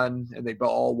gun, and they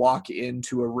all walk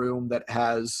into a room that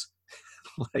has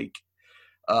like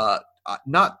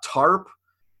not tarp,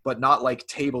 but not like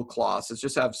tablecloths. It's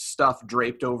just have stuff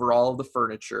draped over all of the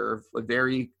furniture, a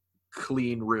very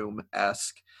clean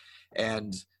room-esque.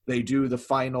 And they do the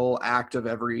final act of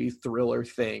every thriller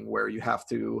thing where you have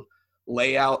to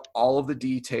lay out all of the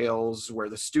details, where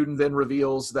the student then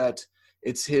reveals that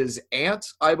it's his aunt,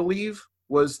 I believe,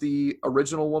 was the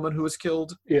original woman who was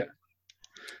killed. Yeah,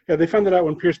 they found it out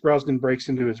when Pierce Brosnan breaks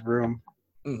into his room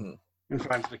and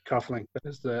finds the cufflink. That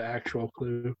is the actual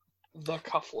clue. The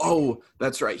cufflink. Oh,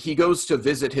 that's right. He goes to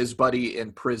visit his buddy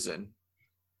in prison.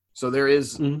 So there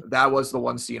is that was the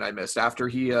one scene I missed. After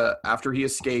he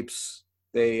escapes,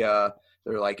 they're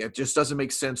like, it just doesn't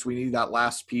make sense. We need that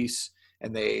last piece.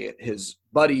 And his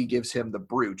buddy gives him the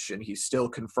brooch, and he still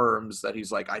confirms that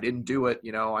he's like, I didn't do it.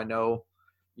 I know,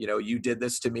 you did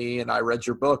this to me, and I read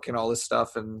your book and all this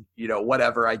stuff, and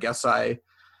whatever. I guess I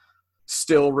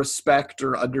still respect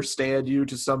or understand you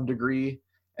to some degree.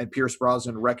 And Pierce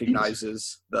Brosnan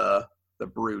recognizes the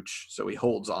brooch, so he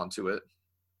holds on to it.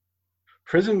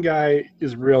 Prison guy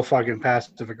is real fucking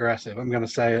passive aggressive. I'm gonna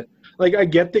say it. Like, I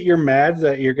get that you're mad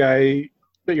that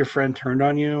your friend turned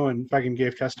on you and fucking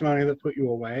gave testimony that put you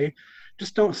away.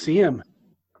 Just don't see him.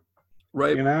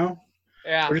 Right.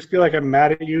 Yeah. Or just feel like I'm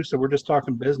mad at you, so we're just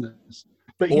talking business.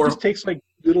 But he just takes like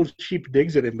little cheap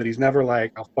digs at him, but he's never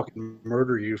like, I'll fucking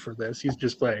murder you for this. He's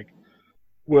just like,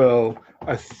 well,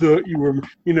 I thought you were,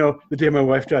 the day my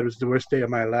wife died was the worst day of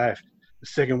my life. The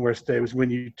second worst day was when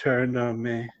you turned on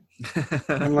me.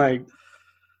 I'm like,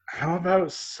 how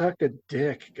about suck a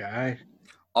dick, guy?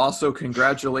 Also,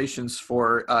 congratulations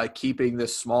for keeping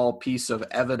this small piece of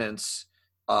evidence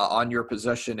on your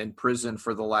possession in prison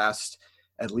for the last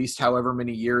at least however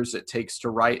many years it takes to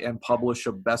write and publish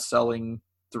a best-selling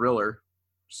thriller.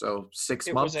 So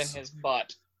 6 months. It was in his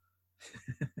butt.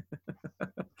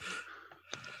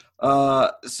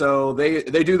 So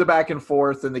they do the back and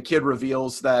forth, and the kid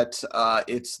reveals that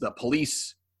it's the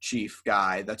police chief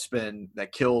guy that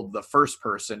killed the first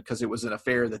person because it was an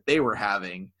affair that they were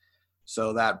having.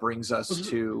 So that brings us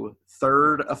to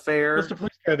third affair. It's the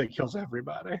police guy that kills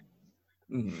everybody.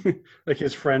 Like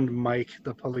his friend Mike,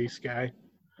 the police guy.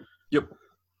 Yep.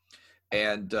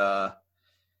 And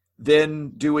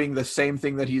then doing the same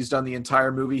thing that he's done the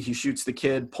entire movie, he shoots the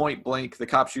kid point blank. The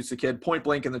cop shoots the kid point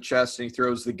blank in the chest, and he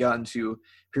throws the gun to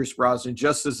Pierce Brosnan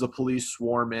just as the police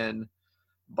swarm in.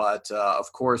 But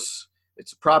of course,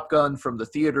 it's a prop gun from the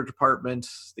theater department.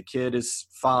 The kid is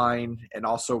fine, and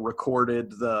also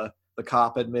recorded the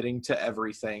cop admitting to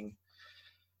everything.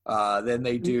 Then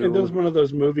they do. It does one of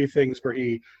those movie things where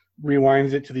he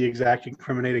rewinds it to the exact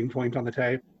incriminating point on the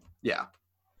tape. Yeah,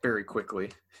 very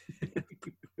quickly.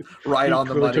 Right on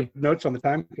the money. Took notes on the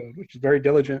time code, which is very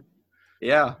diligent.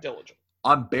 Yeah. Diligent.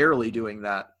 I'm barely doing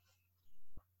that.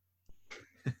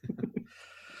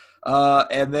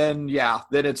 And then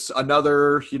it's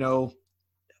another,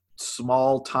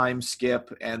 small time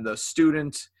skip, and the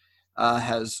student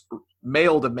has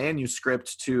mailed a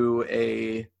manuscript to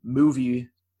a movie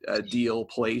deal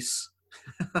place.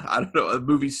 I don't know, a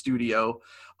movie studio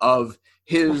of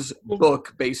his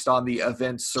book based on the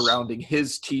events surrounding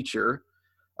his teacher,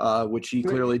 which he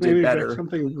clearly did better.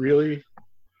 Something really,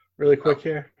 really quick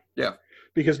here. Yeah.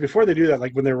 Because before they do that,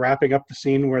 like when they're wrapping up the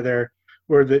scene where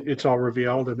it's all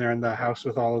revealed and they're in the house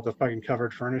with all of the fucking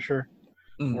covered furniture,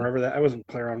 wherever that, I wasn't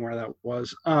clear on where that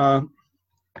was.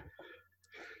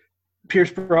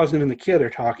 Pierce Brosnan and the kid are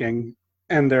talking,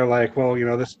 and they're like, well,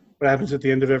 this what happens at the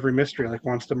end of every mystery. Like,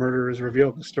 once the murder is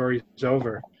revealed, the story's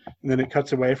over. And then it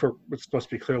cuts away for what's supposed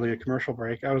to be clearly a commercial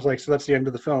break. I was like, so that's the end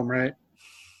of the film, right?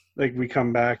 Like, we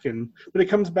come back, but it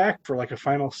comes back for like a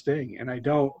final sting. And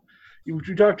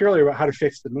you talked earlier about how to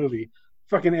fix the movie.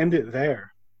 Fucking end it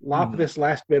there. Lop this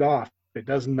last bit off. It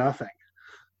does nothing.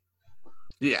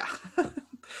 Yeah.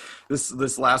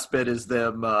 This last bit is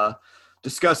them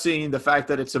discussing the fact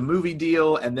that it's a movie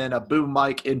deal, and then a boom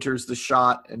mic enters the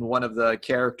shot, and one of the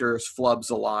characters flubs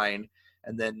a line,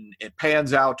 and then it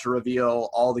pans out to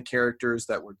reveal all the characters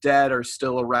that were dead are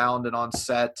still around and on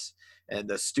set, and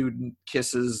the student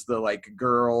kisses the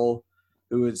girl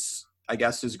who is, I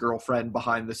guess, his girlfriend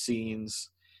behind the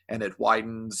scenes, and it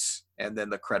widens, and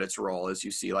then the credits roll as you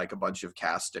see a bunch of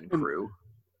cast and crew.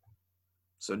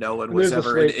 So no one was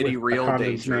ever in any real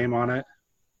danger. Name on it.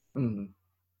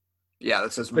 Yeah,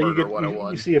 that says Murder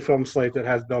 101. You see a film slate that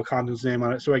has Bill Condon's name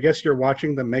on it, so I guess you're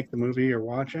watching them make the movie you're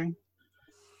watching?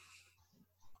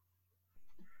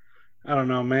 I don't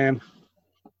know, man.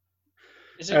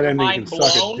 Is it That your ending mind can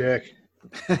suck a blown? dick.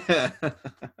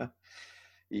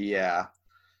 Yeah.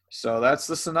 So that's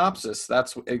the synopsis.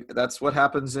 That's what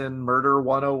happens in Murder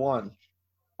 101.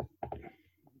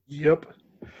 Yep.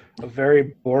 A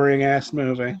very boring ass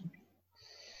movie.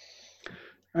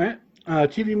 All right.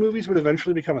 TV movies would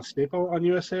eventually become a staple on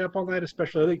USA Up All Night,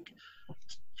 especially I think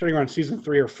starting around season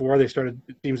 3 or 4. It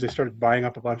seems they started buying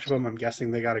up a bunch of them. I'm guessing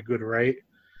they got a good rate.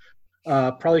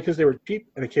 Probably because they were cheap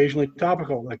and occasionally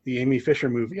topical, like the Amy Fisher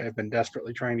movie I've been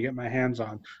desperately trying to get my hands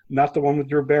on. Not the one with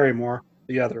Drew Barrymore,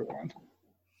 the other one.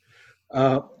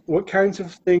 What kinds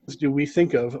of things do we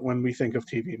think of when we think of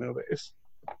TV movies?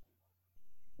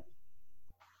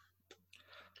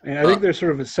 And I think there's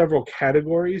sort of several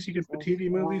categories you can put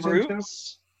TV movies into.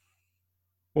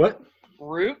 What?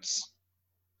 Roots?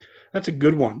 That's a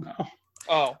good one, though.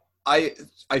 Oh. I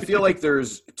feel like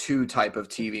there's two type of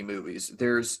TV movies.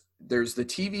 There's the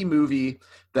TV movie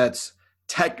that's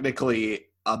technically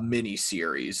a mini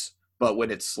series, but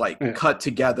when it's like cut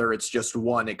together, it's just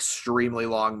one extremely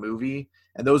long movie.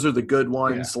 And those are the good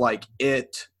ones, like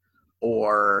It,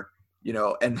 or, you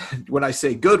know, and when I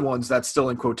say good ones, that's still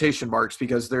in quotation marks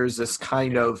because there's this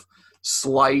kind of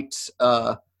slight,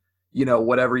 you know,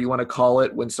 whatever you want to call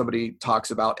it when somebody talks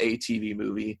about a TV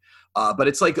movie. But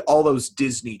it's like all those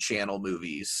Disney Channel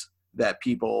movies that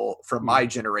people from my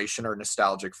generation are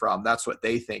nostalgic from. That's what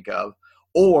they think of.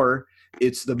 Or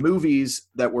it's the movies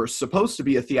that were supposed to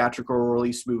be a theatrical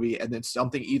release movie and then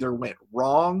something either went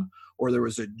wrong or there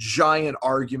was a giant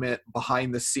argument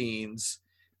behind the scenes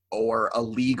or a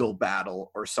legal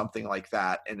battle or something like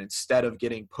that. And instead of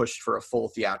getting pushed for a full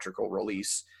theatrical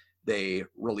release, they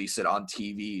release it on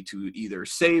TV to either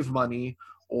save money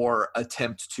or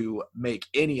attempt to make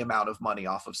any amount of money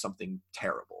off of something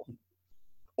terrible.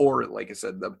 Or like I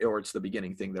said, or it's the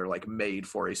beginning thing. They're like made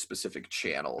for a specific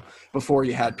channel. Before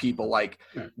you had people like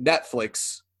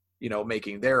Netflix, you know,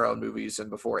 making their own movies, and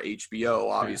before HBO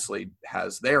obviously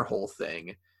has their whole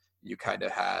thing, you kind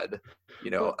of had, you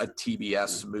know, a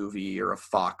TBS movie or a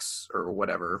Fox or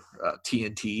whatever,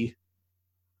 TNT.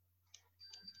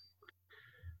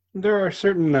 There are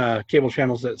certain cable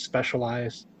channels that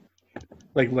specialize,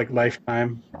 like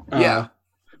Lifetime,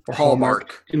 or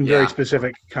Hallmark, in very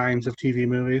specific kinds of TV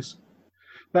movies.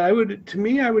 But I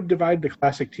would divide the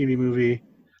classic TV movie.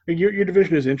 Your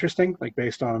division is interesting, like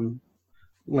based on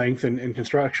length and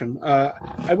construction.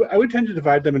 I would tend to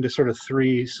divide them into sort of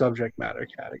 3 subject matter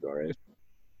categories.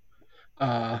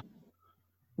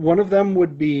 One of them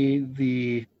would be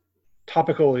the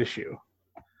topical issue.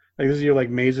 Like this is your like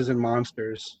Mazes and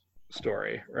Monsters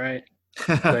story, right?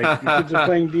 Like your kids are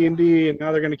playing D&D and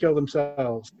now they're going to kill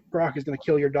themselves. Brock is going to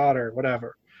kill your daughter,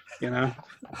 whatever, you know?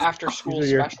 After school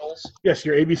specials. Yes,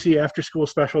 your ABC after school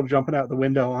special jumping out the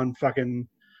window on fucking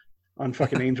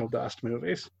Angel Dust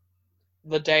movies.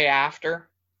 The Day After.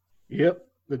 Yep.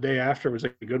 The Day After was a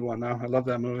good one, though. I love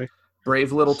that movie.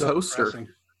 Brave Little Toaster. Depressing.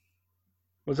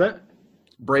 Was that?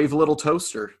 Brave Little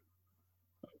Toaster.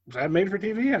 Was that made for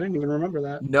TV? I didn't even remember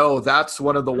that. No, that's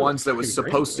one of the ones that was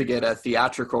supposed to get a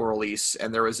theatrical release,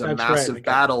 and there was a massive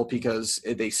battle because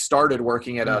they started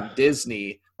working it on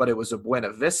Disney, but it was a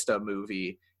Buena Vista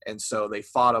movie, and so they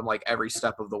fought them like every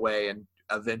step of the way and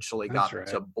eventually got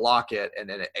to block it, and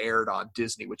then it aired on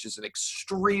Disney, which is an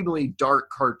extremely dark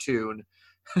cartoon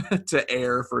to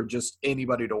air for just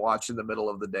anybody to watch in the middle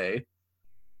of the day.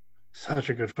 Such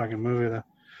a good fucking movie, though.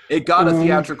 It got a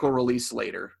theatrical release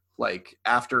later. Like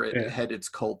after it had its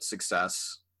cult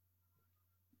success.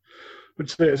 But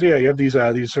so you have these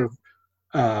sort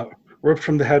of ripped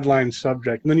from the headlines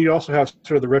subject, and then you also have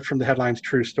sort of the ripped from the headlines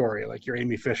true story, like your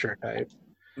Amy Fisher type.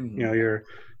 Mm-hmm. You know, your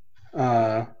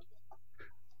I'm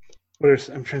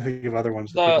trying to think of other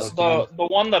ones. The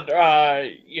one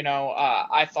that you know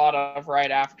I thought of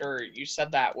right after you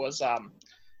said that was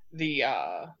the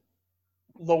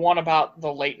one about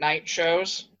the late night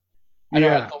shows. I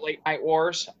know the Late Night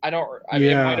Wars. It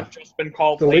might have just been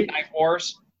called Late Night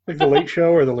Wars. Like the Late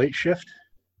Show or the Late Shift.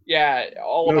 Yeah,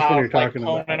 all about like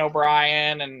Conan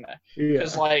O'Brien and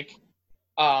because like,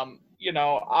 you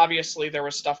know, obviously there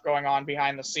was stuff going on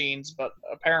behind the scenes, but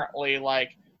apparently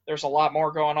like there's a lot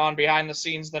more going on behind the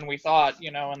scenes than we thought.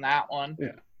 You know, in that one.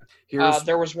 Yeah.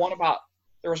 There was one about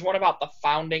the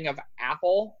founding of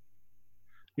Apple.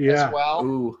 Yeah. As well.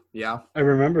 Ooh, yeah. I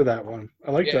remember that one.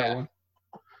 I like that one.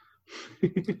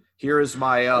 Here is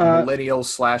my millennial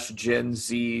 / Gen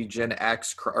Z, Gen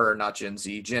X, or not Gen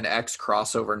Z, Gen X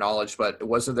crossover knowledge. But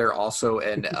wasn't there also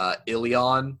an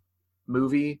Ilion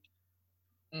movie?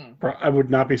 I would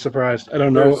not be surprised. I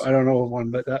don't know of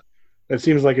one, but that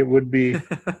seems like it would be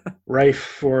rife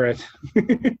for it.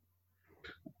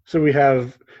 So we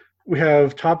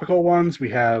have topical ones, we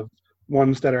have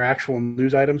ones that are actual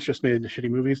news items just made into shitty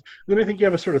movies. And then I think you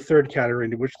have a sort of third category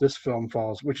into which this film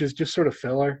falls, which is just sort of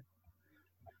filler.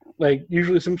 Like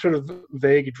usually some sort of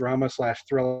vague drama /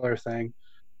 thriller thing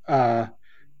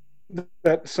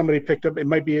that somebody picked up. It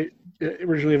might be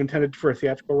originally intended for a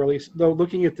theatrical release. Though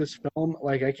looking at this film,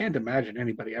 like I can't imagine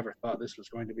anybody ever thought this was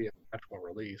going to be a theatrical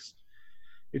release.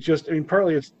 It's just, I mean,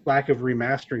 partly it's lack of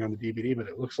remastering on the DVD, but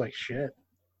it looks like shit.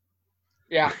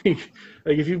 Yeah.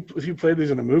 Like if you played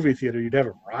these in a movie theater, you'd have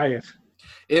a riot.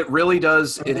 It really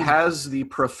does. It has the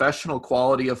professional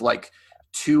quality of like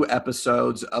 2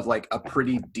 episodes of like a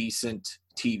pretty decent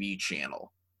TV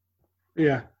channel.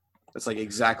 Yeah. That's like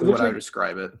exactly what I would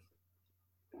describe it.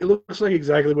 It looks like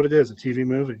exactly what it is, a TV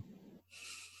movie.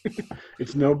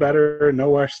 It's no better,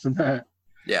 no worse than that.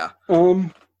 Yeah.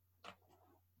 And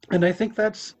I think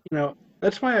that's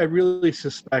why I really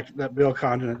suspect that Bill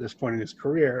Condon at this point in his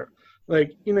career,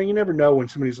 like, you never know when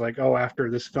somebody's like, oh, after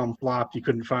this film flopped, you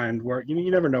couldn't find work. You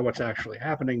never know what's actually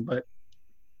happening, but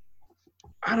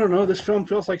I don't know. This film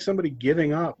feels like somebody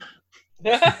giving up.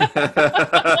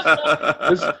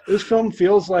 This film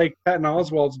feels like Patton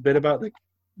Oswalt's bit about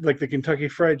the Kentucky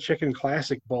Fried Chicken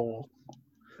Classic Bowl.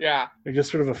 Yeah. They're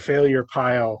just sort of a failure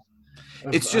pile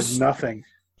It's just nothing.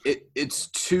 It's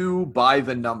too by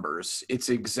the numbers. It's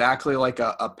exactly like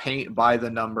a paint by the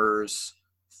numbers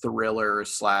thriller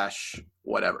 /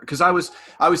 whatever. Because I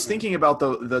was thinking about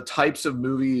the types of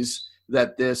movies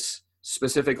that this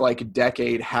specific like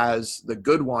decade has. The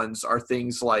good ones are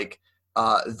things like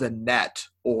The Net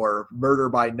or Murder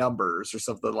by Numbers or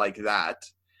something like that,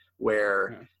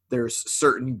 where there's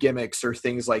certain gimmicks or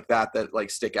things like that like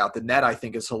stick out. The Net, I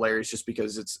think, is hilarious just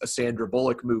because it's a Sandra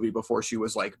Bullock movie before she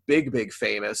was like big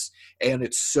famous, and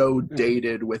it's so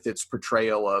dated with its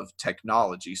portrayal of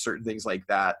technology. Certain things like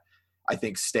that, I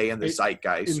think, stay in the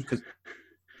zeitgeist.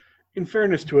 In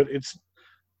fairness to it,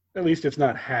 at least it's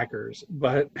not hackers,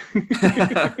 but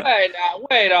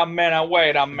wait a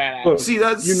minute. Look, see,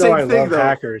 that's the I same thing, love though.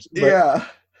 hackers. But Yeah.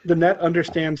 The Net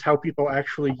understands how people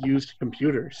actually used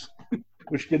computers,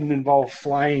 which didn't involve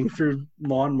flying through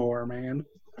lawnmower, man.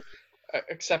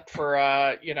 Except for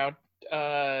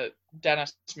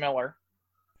Dennis Miller.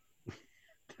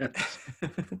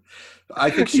 I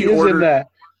think He she is in ordered that.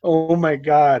 Oh my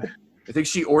god. I think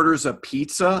she orders a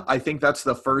pizza. I think that's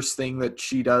the first thing that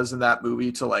she does in that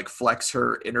movie to like flex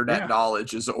her internet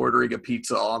knowledge is ordering a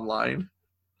pizza online.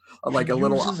 Like She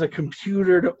uses a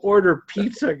computer to order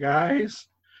pizza, guys.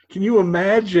 Can you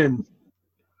imagine?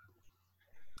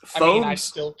 Phones, I mean, I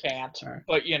still can't,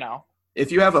 but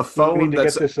if you have a phone we need to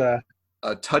that's get this, a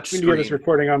touch we need to get this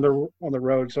recording on the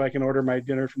road so I can order my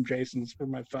dinner from Jason's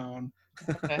from my phone.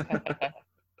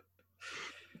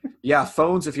 Yeah,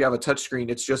 phones, if you have a touchscreen,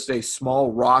 it's just a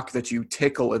small rock that you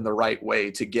tickle in the right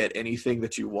way to get anything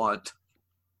that you want.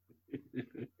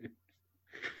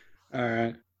 All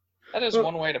right. That is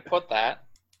one way to put that.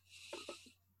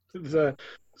 It's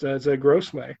a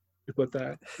gross way to put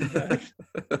that. I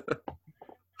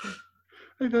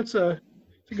think that's a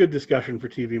good discussion for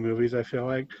TV movies, I feel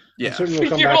like. Yeah. Certainly we'll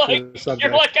come back to the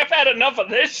subject. You're like, I've had enough of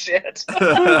this shit.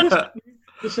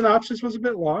 The synopsis was a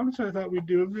bit long, so I thought we'd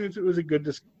do it. It was a good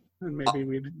discussion.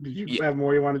 Maybe did you have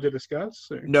more you wanted to discuss?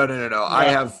 Or? No.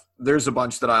 There's a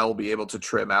bunch that I'll be able to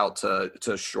trim out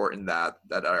to shorten that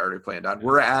I already planned on.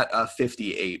 We're at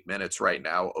 58 minutes right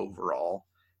now overall.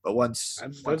 But once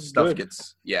stuff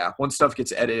gets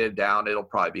edited down, it'll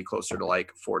probably be closer to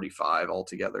like 45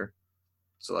 altogether.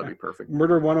 So that'd be perfect.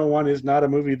 Murder 101 is not a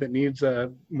movie that needs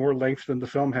more length than the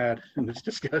film had in this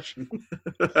discussion.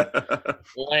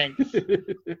 Length.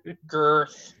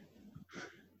 Girth.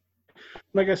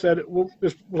 Like I said, we'll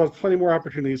have plenty more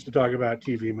opportunities to talk about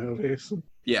TV movies.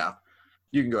 Yeah.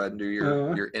 You can go ahead and do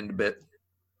your end bit.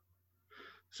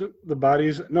 So the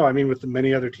bodies, no, I mean with the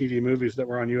many other TV movies that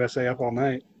were on USA Up All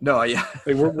Night. No, yeah.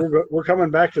 Like we're coming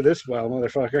back to this well,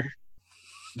 motherfucker.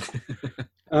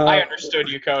 I understood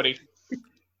you, Cody.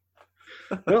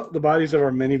 Well, the bodies of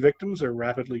our many victims are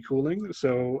rapidly cooling,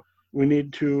 so we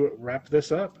need to wrap this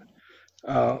up.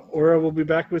 Aura will be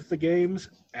back with the games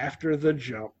after the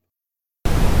jump.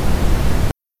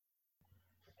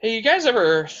 Hey, you guys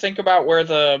ever think about where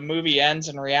the movie ends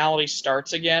and reality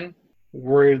starts again?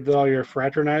 Worried that all your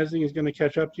fraternizing is going to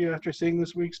catch up to you after seeing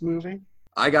this week's movie?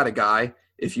 I got a guy.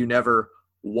 If you never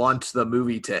want the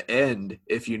movie to end,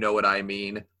 if you know what I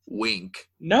mean, wink.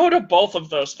 No to both of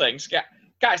those things.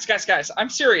 Guys, I'm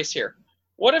serious here.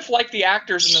 What if, like the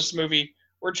actors in this movie,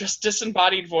 were just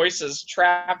disembodied voices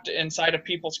trapped inside of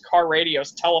people's car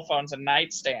radios, telephones, and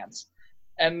nightstands?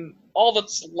 And all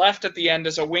that's left at the end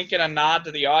is a wink and a nod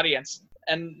to the audience.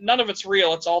 and none of it's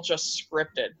real. It's all just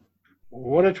scripted.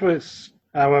 What a twist.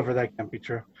 However, that can't be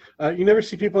true. You never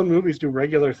see people in movies do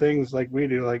regular things like we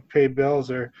do, like pay bills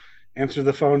or answer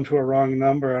the phone to a wrong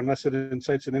number, unless it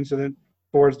incites an incident,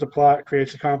 forwards the plot,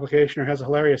 creates a complication, or has a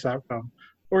hilarious outcome.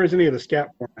 Or is any of the scat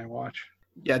porn I watch.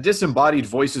 Yeah, disembodied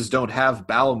voices don't have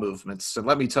bowel movements, and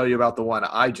let me tell you about the one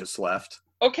I just left.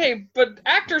 Okay, but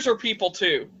actors are people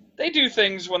too. They do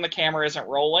things when the camera isn't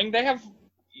rolling. They have,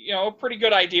 a pretty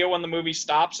good idea when the movie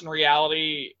stops and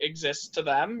reality exists to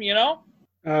them,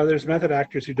 There's method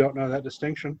actors who don't know that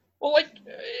distinction. Well,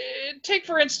 take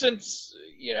for instance,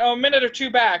 a minute or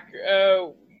two back,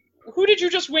 who did you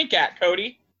just wink at,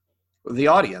 Cody? The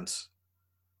audience.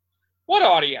 What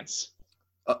audience?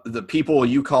 The people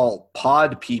you call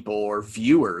pod people or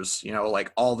viewers,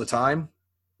 all the time.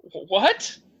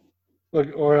 What?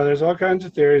 Look, Aura, there's all kinds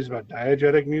of theories about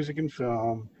diegetic music and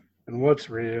film and what's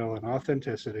real and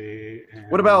authenticity. And...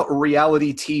 What about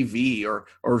reality TV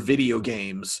or video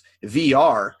games,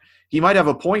 VR? He might have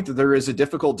a point that there is a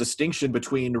difficult distinction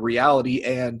between reality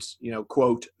and,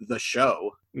 quote, the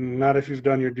show. Not if you've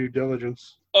done your due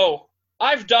diligence. Oh,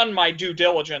 I've done my due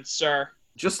diligence, sir.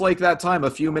 Just like that time a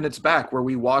few minutes back where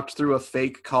we walked through a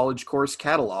fake college course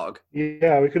catalog.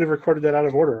 Yeah, we could have recorded that out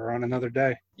of order or on another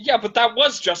day. Yeah, but that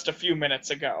was just a few minutes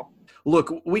ago.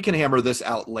 Look, we can hammer this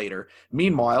out later.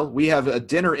 Meanwhile, we have a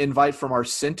dinner invite from our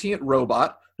sentient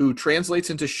robot who translates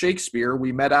into Shakespeare.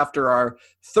 We met after our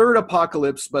third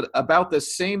apocalypse, but about the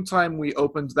same time we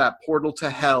opened that portal to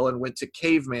hell and went to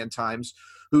caveman times,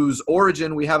 whose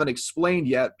origin we haven't explained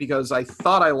yet because I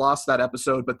thought I lost that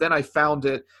episode, but then I found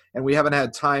it, and we haven't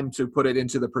had time to put it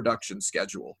into the production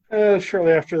schedule.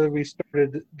 Shortly after we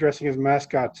started dressing as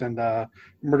mascots and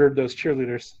murdered those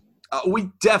cheerleaders. We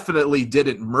definitely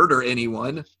didn't murder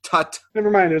anyone. Tut. Never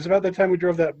mind, it was about that time we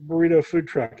drove that burrito food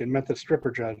truck and met the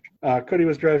stripper judge. Cody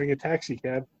was driving a taxi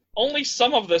cab. Only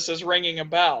some of this is ringing a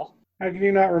bell. How can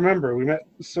you not remember? We met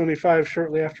Sony 5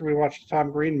 shortly after we watched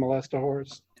Tom Green molest a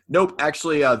horse. Nope,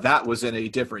 actually, that was in a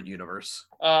different universe.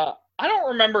 I don't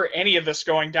remember any of this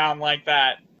going down like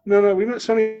that. No, we met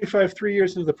Sony 5 3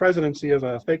 years into the presidency of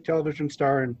a fake television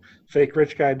star and fake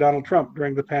rich guy Donald Trump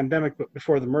during the pandemic, but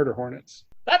before the murder hornets.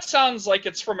 That sounds like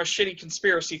it's from a shitty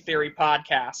conspiracy theory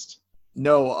podcast.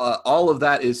 No, all of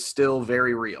that is still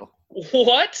very real.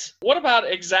 What? What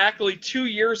about exactly 2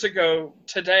 years ago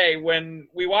today when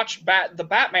we watched the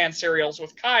Batman serials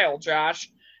with Kyle,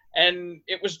 Josh, and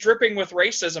it was dripping with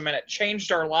racism and it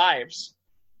changed our lives?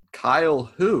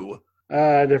 Kyle who?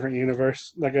 Different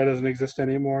universe. That guy doesn't exist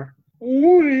anymore.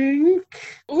 Wink.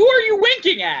 Who are you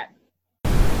winking at?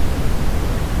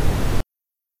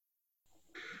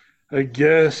 I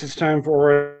guess it's time for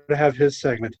Aura to have his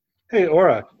segment. Hey,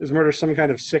 Aura, is murder some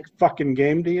kind of sick fucking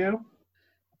game to you?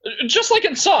 Just like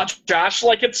in Saw, Josh.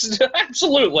 Like it's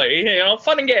absolutely,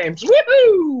 fun and games.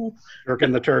 Woohoo!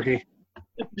 Jerking the turkey.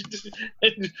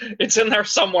 It's in there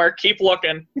somewhere. Keep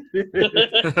looking. I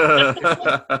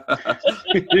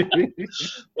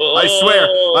swear.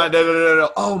 No.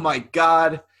 Oh my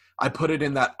God. I put it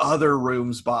in that other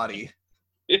room's body.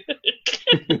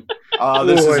 Oh,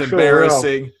 this is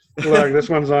embarrassing. Look, this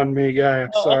one's on me, guy.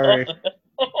 I'm sorry.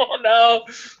 Oh, no.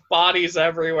 Bodies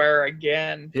everywhere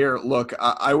again. Here, look,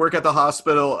 I work at the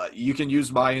hospital. You can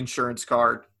use my insurance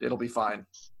card. It'll be fine.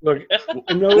 Look,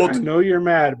 I know you're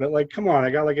mad, but, come on.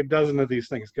 I got, a dozen of these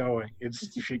things going.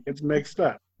 It's mixed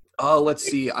up. Oh, let's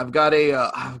see. I've got a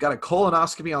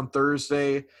colonoscopy on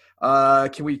Thursday.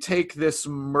 Can we take this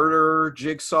murder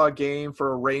jigsaw game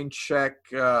for a rain check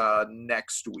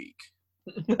next week?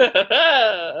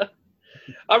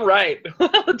 All right.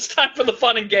 Well, it's time for the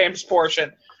fun and games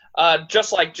portion.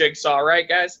 Just like Jigsaw, right,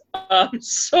 guys? We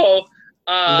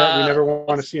never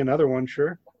want to see another one,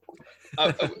 sure.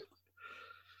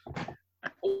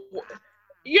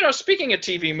 Speaking of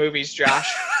TV movies,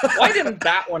 Josh, why didn't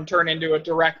that one turn into a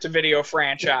direct-to-video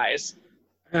franchise?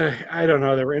 I don't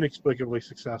know. They were inexplicably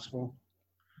successful.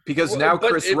 Because now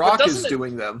Chris Rock is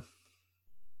doing them.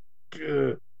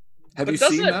 Good. Have you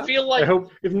seen that? Doesn't it feel like... I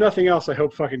hope, if nothing else, I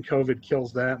hope fucking COVID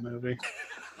kills that movie.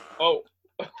 Oh.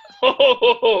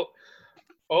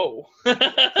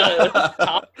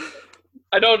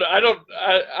 I don't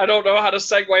know how to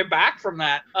segue back from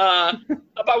that. How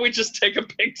about we just take a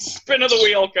big spin of the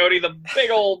wheel, Cody? The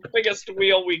biggest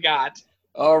wheel we got.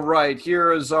 All right,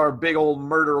 here is our big old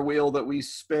murder wheel that we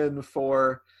spin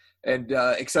for, and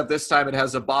except this time it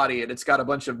has a body and it's got a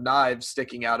bunch of knives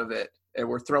sticking out of it, and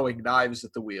we're throwing knives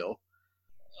at the wheel.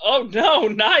 Oh no,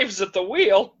 knives at the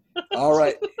wheel. All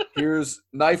right, here's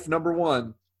knife number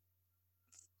 1.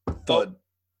 Thud.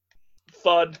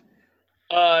 Thud.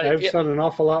 I've It, sounded an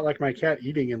awful lot like my cat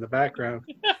eating in the background.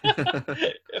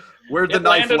 Where'd the it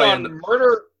knife landed land? on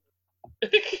Murder.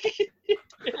 It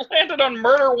landed on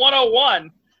Murder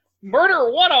 101.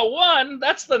 Murder 101.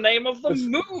 That's the name of the That's-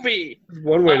 movie.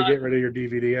 One way to get rid of your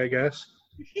DVD, I guess.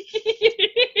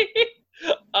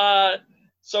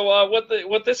 So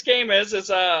what this game is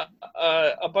a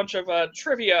bunch of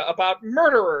trivia about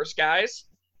murderers, guys.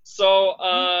 So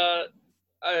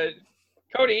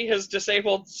Cody has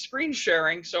disabled screen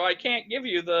sharing, so I can't give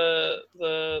you the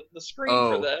screen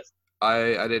for Oh. this.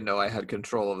 I didn't know I had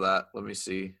control of that. Let me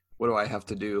see. What do I have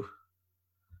to do?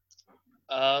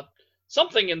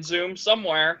 Something in Zoom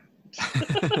somewhere.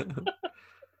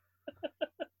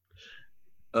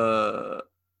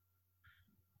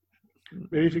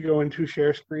 Maybe if you go into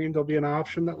share screen, there'll be an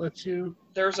option that lets you.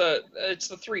 It's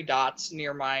the three dots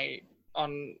near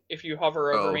if you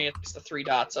hover over Oh. me, it's the three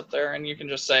dots up there, and you can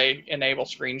just say enable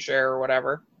screen share or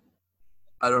whatever.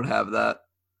 I don't have that.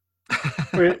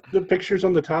 Wait, the pictures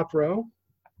on the top row?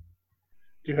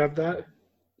 Do you have that?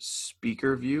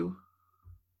 Speaker view?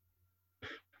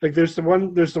 Like there's the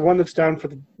one that's down for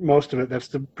most of it. That's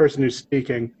the person who's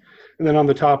speaking, and then on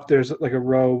the top there's like a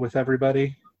row with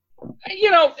everybody. You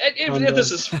know, if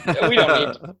this is we don't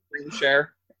need to screen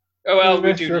share. Oh well, we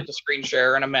Yeah, do sure. need to screen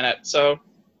share in a minute. So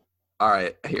All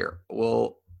right, here.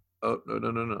 Oh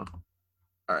no.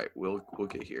 All right, we'll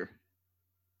get here.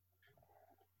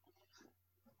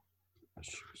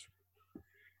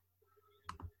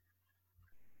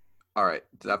 All right,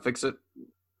 did that fix it?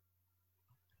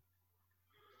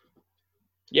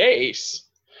 yes,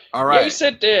 All right. yes,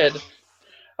 it did.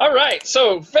 All right,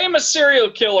 so famous serial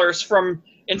killers from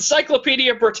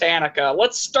Encyclopedia Britannica.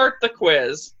 Let's start the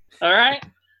quiz. All right.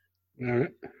 All right.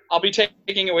 I'll be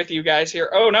taking it with you guys here.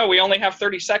 Oh no, we only have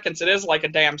 30 seconds. It is like a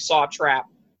damn saw trap.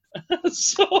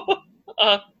 So,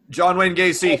 John Wayne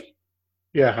Gacy.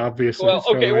 Yeah, obviously. well,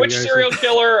 So, okay. I Which guess serial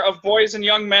killer of boys and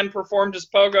young men performed as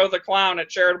Pogo the Clown at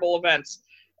charitable events?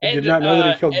 I did not know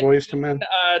that he killed boys to men.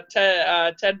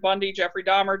 Ted Bundy, Jeffrey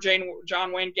Dahmer,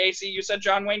 John Wayne Gacy. You said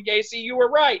John Wayne Gacy. You were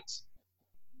right.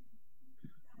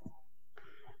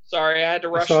 Sorry, I had to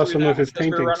rush saw through some that of his because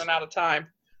we were paintings. running out of time.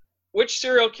 Which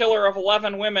serial killer of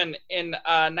 11 women in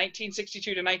 1962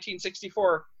 to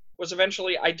 1964 was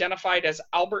eventually identified as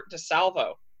Albert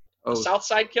DeSalvo? The Oh,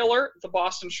 Southside Killer, the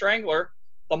Boston Strangler,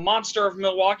 the Monster of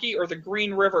Milwaukee, or the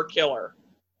Green River Killer?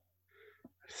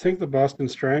 I think the Boston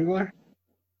Strangler.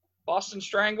 Boston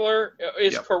Strangler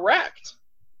is Yep. correct.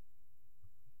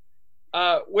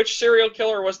 Which serial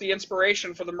killer was the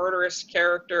inspiration for the murderous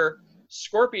character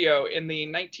Scorpio in the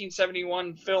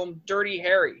 1971 film Dirty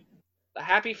Harry? The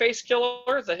Happy Face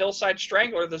Killer, the Hillside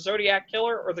Strangler, the Zodiac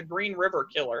Killer, or the Green River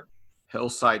Killer?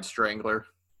 Hillside Strangler.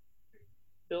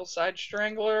 Hillside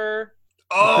Strangler,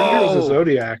 I'm pretty sure it was the Oh,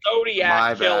 Zodiac. Zodiac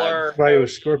My bad. Killer. That's why it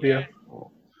was Scorpio.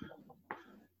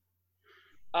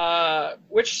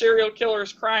 Which serial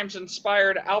killer's crimes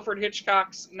inspired Alfred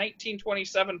Hitchcock's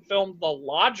 1927 film The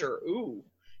Lodger? Ooh.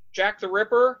 Jack the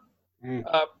Ripper, Mm.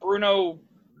 Bruno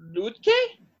Ludke,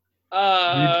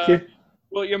 Ludke?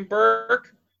 William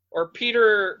Burke, or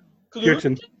Peter Clute?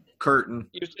 Curtin. Curtain.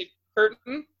 You say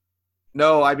Curtin?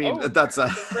 No, I mean Oh. that's a.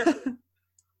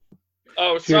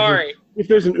 Oh, sorry. If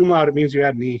there's an umlaut, it means you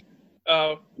add an E,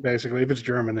 Oh, basically, if it's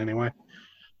German anyway.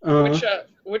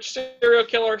 which serial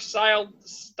killer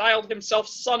styled himself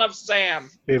Son of Sam?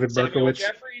 David Samuel Berkowitz.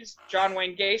 Jeffries, John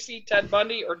Wayne Gacy, Ted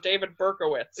Bundy, or David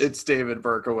Berkowitz? It's David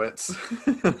Berkowitz.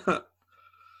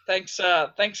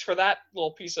 Thanks for that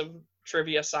little piece of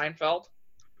trivia, Seinfeld.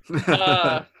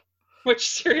 Which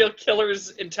serial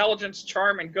killer's intelligence,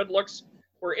 charm, and good looks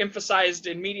were emphasized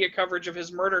in media coverage of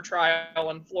his murder trial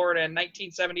in Florida in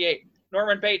 1978?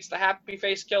 Norman Bates, the Happy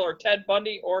Face Killer, Ted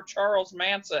Bundy, or Charles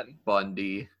Manson?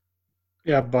 Bundy.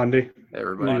 Yeah, Bundy.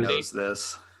 Everybody Bundy. knows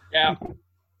this. Yeah.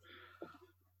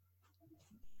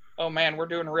 Oh man, we're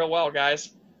doing real well,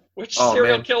 guys. Which Oh,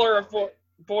 serial man. killer of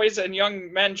boys and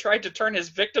young men tried to turn his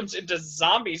victims into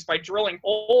zombies by drilling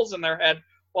holes in their head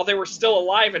while they were still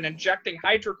alive and injecting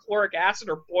hydrochloric acid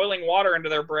or boiling water into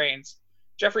their brains?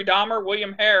 Jeffrey Dahmer,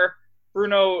 William Hare,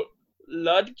 Bruno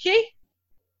Ludke,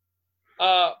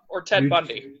 or Ted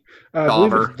Bundy? I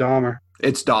believe it's Dahmer.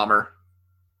 It's Dahmer.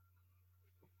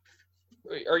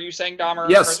 Are you saying Dahmer?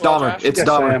 Yes, as well, Dahmer. Josh? It's Yes,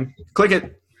 Dahmer. I am. Click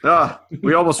it.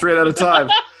 We almost ran out of time.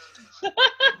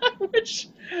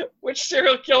 Which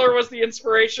serial killer was the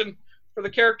inspiration for the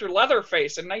character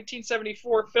Leatherface in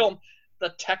 1974 film The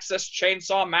Texas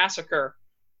Chainsaw Massacre?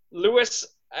 Louis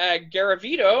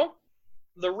Garavito,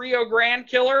 the Rio Grande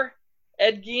Killer,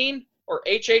 Ed Gein, or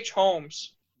H.H.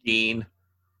 Holmes? Dean.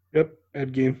 Yep,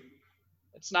 Ed Gein.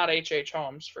 It's not H.H.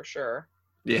 Holmes for sure.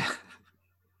 Yeah.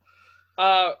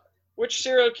 Which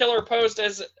serial killer posed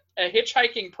as a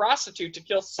hitchhiking prostitute to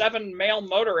kill 7 male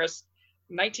motorists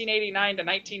in 1989 to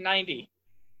 1990?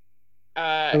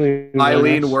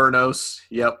 Eileen Wuornos.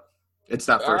 Yep. It's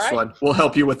that first one. We'll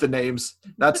help you with the names.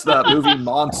 That's the movie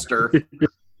Monster.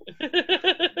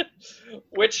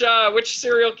 Which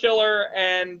serial killer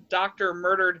and doctor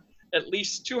murdered at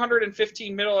least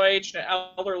 215 middle-aged and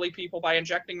elderly people by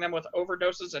injecting them with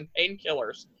overdoses and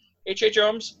painkillers? H.H.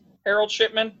 Holmes, Harold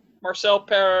Shipman, Marcel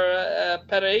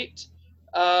Perret,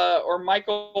 or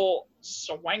Michael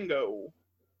Swango?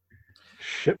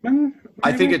 Shipman? Maybe?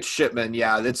 I think it's Shipman,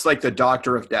 yeah. It's like the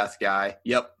Doctor of Death guy.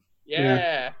 Yep.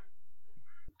 Yeah.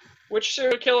 Which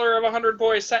serial killer of 100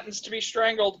 boys sentenced to be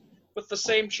strangled with the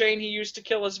same chain he used to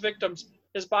kill his victims?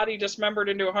 His body dismembered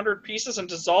into 100 pieces and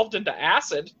dissolved into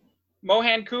acid?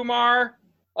 Mohan Kumar,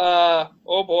 Camp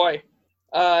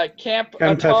Kathmir,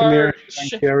 Attar,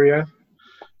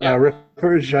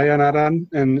 Ripper Jayanaran,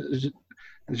 and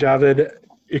Javed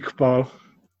Iqbal.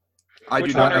 I do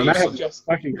Which not one are know. I you have no suggest-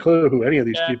 fucking clue who any of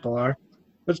these Yeah. people are.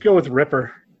 Let's go with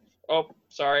Ripper. Oh,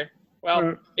 sorry.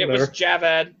 Well, it was Whatever.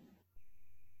 Javed.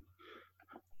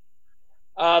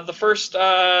 The first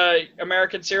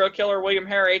American serial killer, William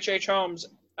Hare, H.H. Holmes,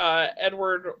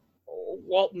 Edward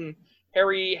Walton,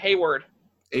 Harry Hayward.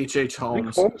 H.H. I think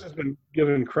Holmes. Holmes has been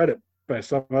given credit by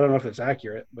some. I don't know if it's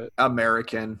accurate, but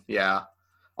American, yeah.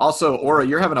 Also, Aura,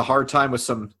 you're having a hard time with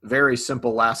some very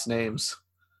simple last names.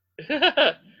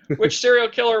 Which serial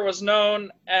killer was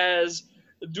known as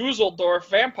Dusseldorf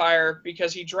Vampire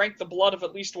because he drank the blood of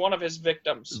at least one of his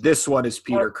victims? This one is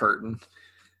Peter Curtin.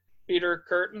 Peter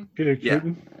Curtin. Peter Yeah.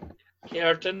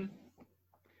 Keaton.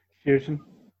 Curtin.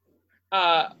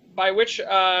 By which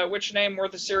name were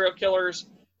the serial killers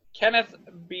Kenneth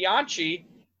Bianchi,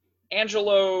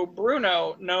 Angelo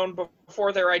Bruno known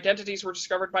before their identities were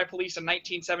discovered by police in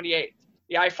 1978?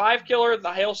 The I-5 killer,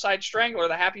 the Hillside Strangler,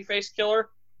 the Happy Face Killer,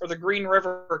 or the Green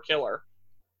River Killer?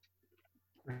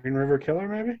 Green River Killer,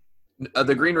 maybe?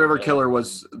 The Green River Killer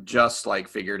was just like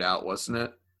figured out, wasn't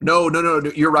it? No.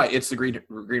 You're right. It's the Green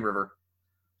River.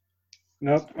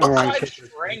 Nope. The I'm wrong. Hillside I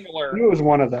Strangler. knew it was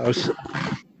one of those.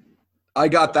 I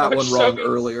got that Which one wrong Soviet-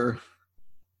 earlier.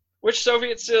 Which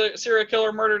Soviet serial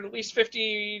killer murdered at least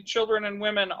 50 children and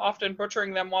women, often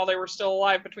butchering them while they were still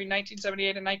alive between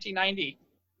 1978 and 1990?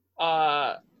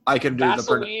 I can do the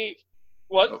Vasily.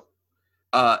 What?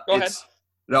 Go ahead.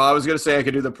 No, I was going to say I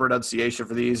could do the pronunciation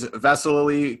for these.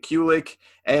 Vasily Kulik,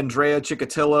 Andrea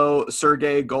Chikatilo,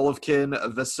 Sergei Golovkin,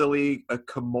 Vasily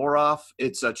Komorov.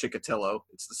 It's Chikatilo.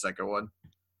 It's the second one.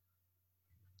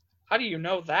 How do you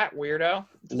know that, weirdo?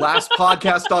 Last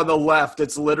podcast on the left.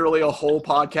 It's literally a whole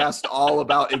podcast all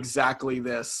about exactly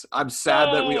this. I'm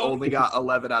sad that we only got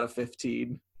 11 out of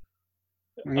 15.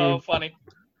 Oh, funny.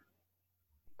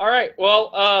 All right,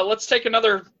 well, let's take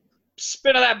another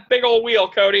spin of that big old wheel,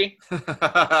 Cody.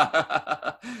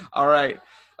 All right.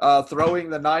 Throwing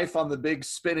the knife on the big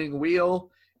spinning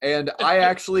wheel. And I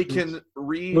actually can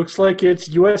read. Looks like it's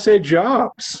USA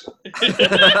Jobs.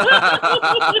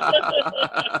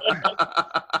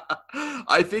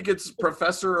 I think it's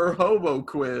Professor or Hobo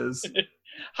quiz.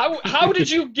 How did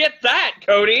you get that,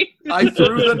 Cody? I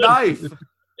threw the knife.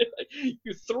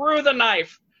 You threw the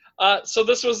knife. So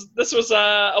this was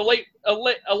a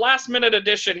last minute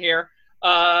addition here.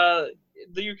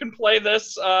 You can play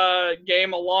this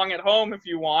game along at home if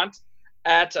you want.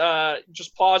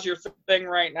 Just pause your thing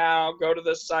right now. Go to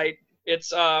this site.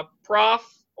 It's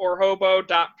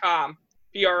proforhobo.com.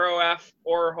 PROF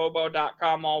or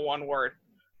hobo.com, all one word.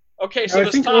 Okay, so I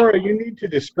think, Laura, you need to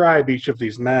describe each of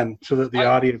these men so that the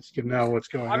audience can know what's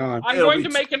going on. I'm going to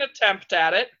make an attempt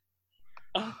at it.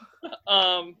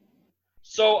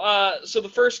 So the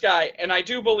first guy, and I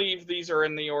do believe these are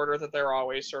in the order that they're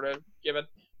always sort of given.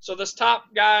 So this top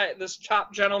guy, this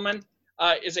top gentleman,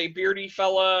 is a beardy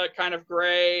fella, kind of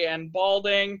gray and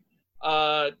balding,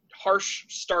 harsh,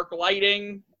 stark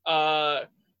lighting. What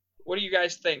do you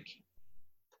guys think?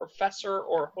 Professor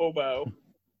or hobo?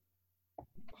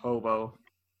 Hobo.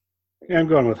 Yeah, I'm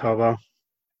going with Hobo.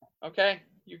 Okay,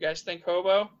 you guys think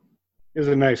hobo? It's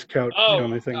a nice coat. Oh, the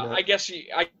only thing that... I guess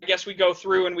we go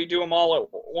through and we do them all at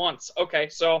once. Okay,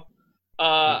 so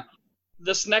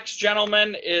this next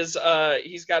gentleman is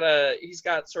he's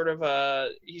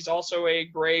also a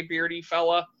gray beardy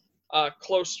fella,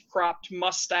 close cropped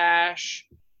mustache,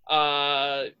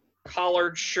 collared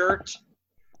shirt.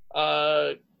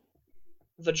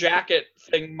 The jacket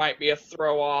thing might be a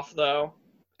throw off though.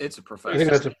 It's a I professor.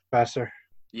 think that's a professor.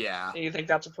 Yeah. You think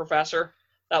that's a professor?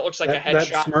 That looks like a That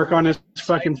headshot. smirk on his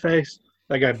fucking face.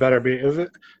 That guy better be. If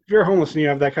you're homeless and you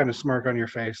have that kind of smirk on your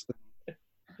face,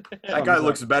 That guy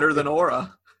looks better than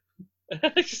Aura.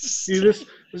 See, this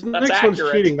That's next one's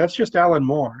accurate. cheating. That's just Alan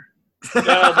Moore.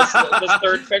 No, this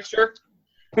third picture.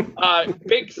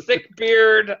 Big thick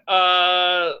beard,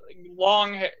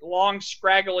 long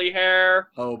scraggly hair,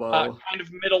 Hobo. kind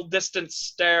of middle distance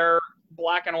stare,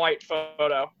 black and white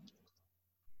photo.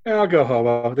 Yeah, I'll go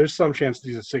hobo. There's some chance that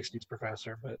he's a 60s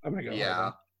professor, but I'm going to go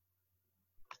Yeah.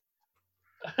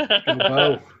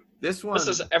 hobo. This one.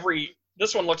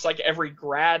 This one looks like every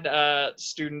grad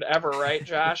student ever, right,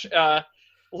 Josh?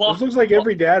 This looks like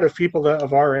every dad of people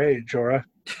of our age, Aura.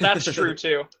 That's true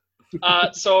too.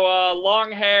 So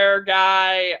long hair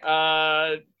guy,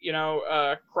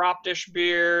 cropped-ish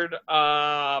beard,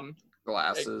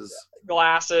 Glasses.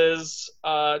 glasses,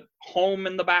 home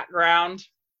in the background.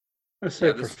 Let's say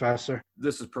Yeah, this- professor.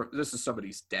 This is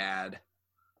somebody's dad.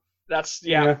 That's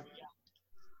yeah.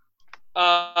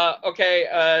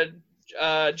 Okay.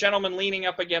 Gentleman leaning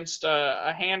up against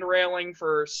a hand railing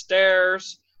for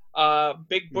stairs.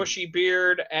 Big bushy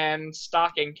beard and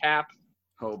stocking cap.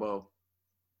 Hobo.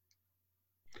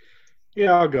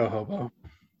 Yeah, I'll go hobo.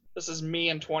 This is me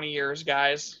in 20 years,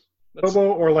 guys. That's,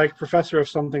 Hobo or like professor of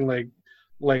something like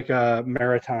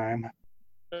maritime.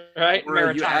 right? Or you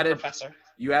Maritime added- professor.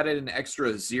 You added an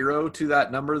extra 0 to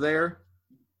that number there.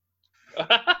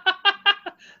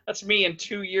 That's me in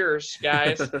 2 years,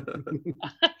 guys.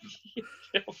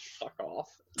 Fuck off.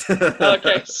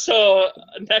 Okay, so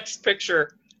next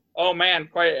picture. Oh man,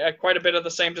 quite a bit of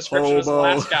the same description as the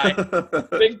last guy.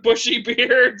 Big bushy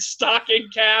beard, stocking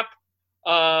cap,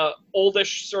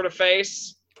 oldish sort of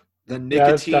face. The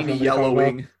that's nicotine definitely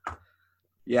yellowing.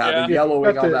 Yeah, Yeah. the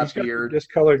yellowing Got on the- that he's got beard. the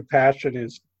discolored patch in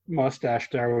his mustache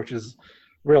there, which is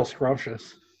real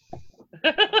scrumptious.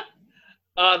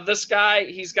 This guy,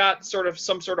 he's got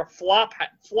some sort of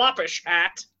floppish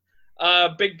hat,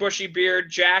 big bushy beard,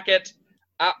 jacket,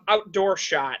 outdoor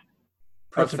shot.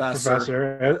 That's a Professor.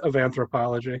 professor of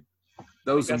anthropology.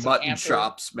 Those That's an mutton answer.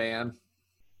 chops, man.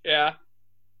 Yeah.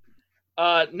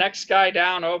 Next guy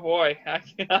down. Oh boy.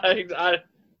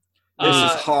 This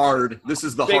is hard. This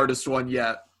is the big- hardest one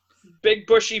yet. Big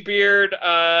bushy beard.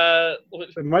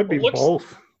 It might be Looks-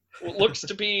 both. Looks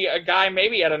to be a guy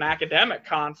maybe at an academic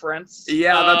conference.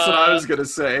 Yeah, that's what I was gonna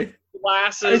say.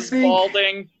 Glasses, I think-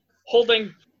 balding,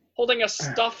 holding a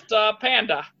stuffed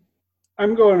panda.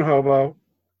 I'm going hobo.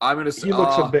 I'm gonna say. He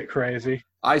looks a bit crazy.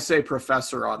 I say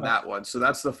professor on that one. So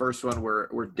that's the first one we're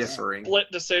differing.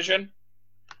 Split decision.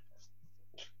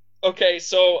 Okay,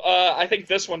 so I think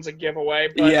this one's a giveaway.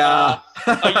 But, Yeah.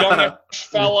 a youngish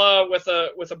fella with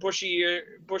a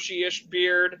bushy-ish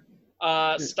beard,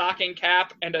 stocking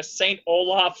cap, and a St.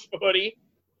 Olaf hoodie.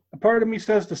 A part of me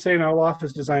says the St. Olaf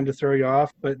is designed to throw you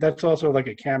off, but that's also like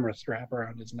a camera strap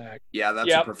around his neck. Yeah, that's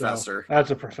Yep. a professor. So, that's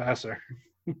a professor.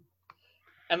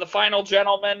 And the final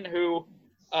gentleman who,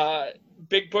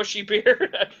 big bushy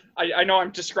beard. I know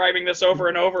I'm describing this over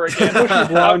and over again. Bushy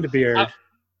blonde beard.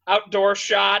 Outdoor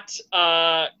shot,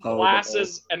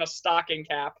 glasses, and a stocking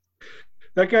cap.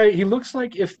 That guy, he looks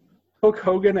like if Hulk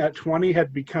Hogan at 20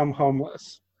 had become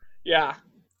homeless. Yeah,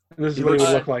 And this is He what he would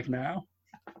looks- look like now.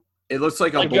 It looks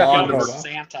like a like blonde young version.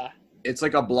 Santa. It's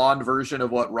like a blonde version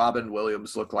of what Robin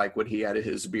Williams looked like when he had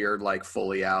his beard like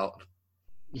fully out.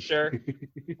 Sure.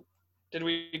 Did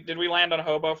we land on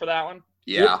hobo for that one?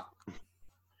 Yeah.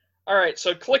 All right,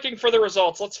 so clicking for the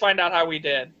results, let's find out how we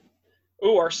did.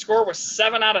 Ooh, our score was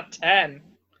 7 out of 10.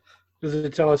 Does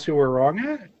it tell us who we're wrong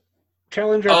at?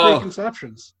 Challenge our Oh.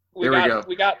 preconceptions. There we go.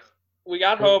 We got This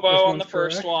hobo on the one's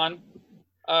first correct? one.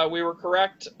 We were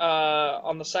correct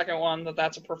on the second one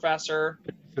that's a professor.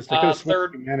 Just they could have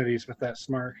third- humanities with that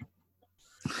smirk.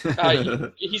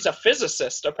 He's a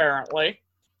physicist apparently.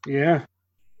 Yeah.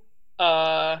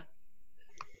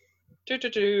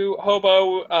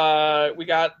 Hobo. We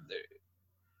got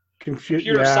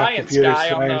computer science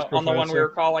guy on the one we were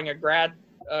calling a grad.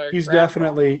 He's grad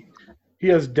definitely, he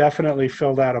has definitely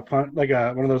filled out a punch, like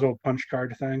one of those old punch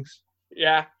card things.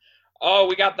 Yeah. Oh,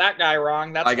 we got that guy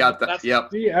wrong. I got that. That's,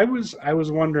 Yep. See, I was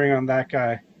wondering on that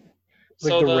guy.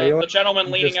 Like So the the railing, gentleman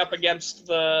he leaning just- up against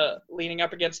the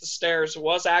stairs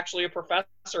was actually a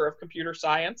professor of computer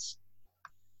science.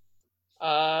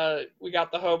 We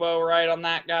got the hobo right on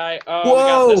that guy. Oh, we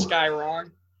got Whoa! this guy wrong.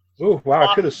 Oh wow!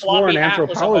 I could have Floppy sworn hat was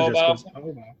a anthropologist hobo. was a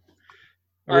hobo. Are All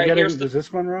we right, getting? here's the- Is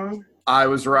this one wrong? I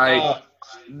was right. Uh,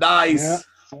 Nice.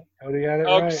 Yeah. Cody got it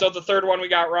Oh, right. so the third one we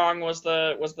got wrong was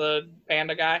the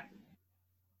panda guy.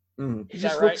 Mm. he is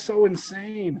just that right? looks so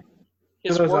insane.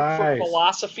 His Those work eyes. for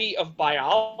philosophy of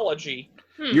biology.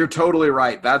 You're totally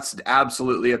right. That's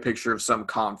absolutely a picture of some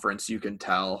conference. You can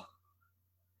tell.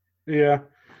 Yeah.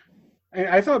 And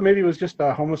I thought maybe it was just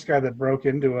a homeless guy that broke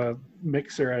into a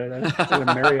mixer at a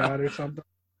Marriott or something.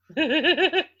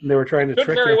 Could They were trying to trick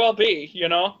very you. well be, you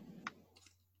know.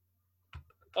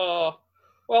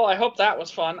 Well, I hope that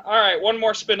was fun. All right, one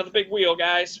more spin of the big wheel,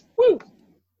 guys. Woo!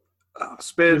 It was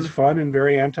Spin. fun and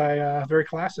very very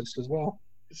classist as well.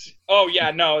 Oh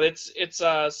yeah, no, it's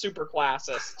super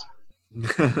classist.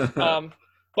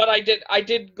 But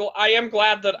I am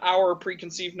glad that our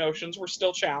preconceived notions were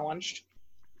still challenged.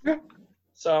 Yeah.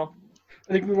 So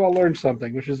I think we've all learned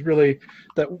something, which is really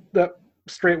that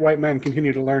straight white men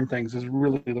continue to learn things is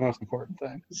really the most important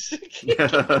thing.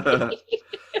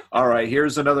 All right,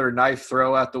 here's another knife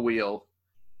throw at the wheel.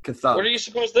 Kathunk. Where do you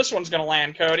suppose this one's going to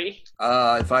land, Cody?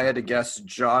 If I had to guess,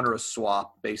 genre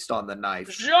swap based on the knife.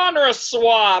 Genre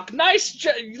swap. Nice.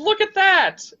 Look at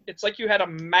that. It's like you had a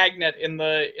magnet in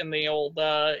the old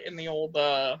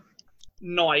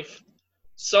knife.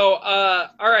 So,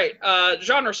 all right.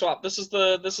 Genre swap. This is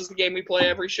the game we play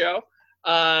every show.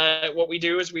 What we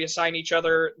do is we assign each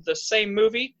other the same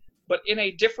movie, but in a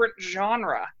different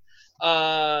genre.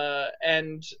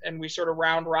 And we sort of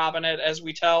round robin it as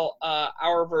we tell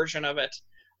our version of it.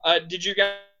 Did you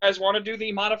guys want to do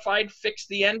the modified fix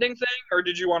the ending thing, or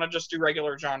did you want to just do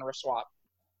regular genre swap?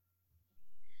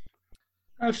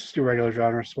 Let's just do regular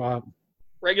genre swap.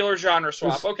 Regular genre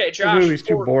swap. Okay, The Josh. movie's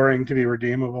too boring to be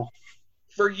redeemable.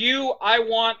 For you, I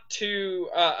want to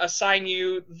assign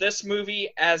you this movie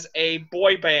as a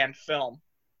boy band film.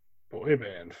 Boy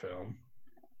band film.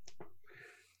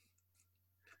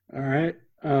 All right.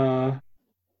 God,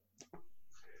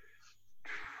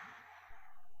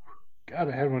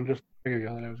 I had one just a second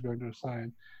ago that I was going to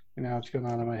assign, and now it's gone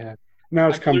out of my head. Now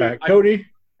it's come back. Cody,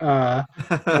 I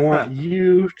want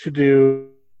you to do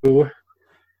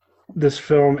this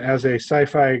film as a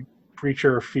sci-fi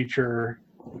creature feature.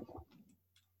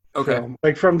 Okay. Film.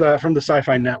 Like from the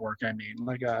Sci-Fi Network, I mean,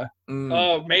 like a.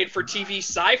 Oh, made for TV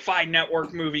Sci-Fi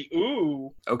Network movie.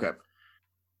 Ooh. Okay.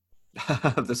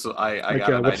 I Like,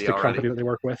 got an what's idea the already. company that they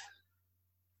work with?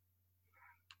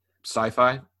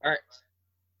 Sci-fi. All right.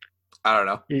 I don't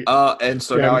know. Yeah. And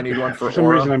so now I need one for some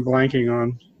Aura. reason I'm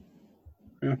blanking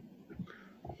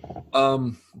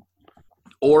on.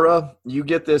 Aura, you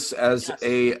get this as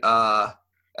a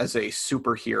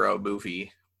superhero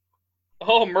movie.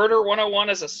 Oh, Murder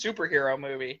 101 is a superhero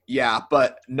movie. Yeah,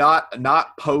 but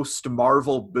not post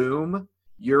Marvel boom.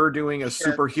 You're doing a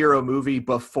superhero movie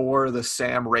before the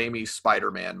Sam Raimi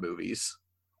Spider-Man movies.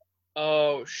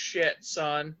 Oh shit,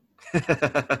 son.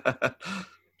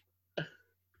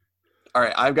 All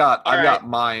right, I've got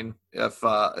mine. If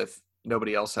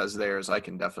nobody else has theirs, I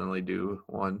can definitely do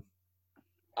one.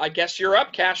 I guess you're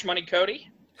up, Cash Money Cody.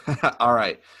 All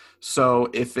right. So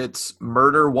if it's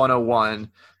Murder 101,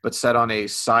 but set on a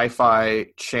Sci-Fi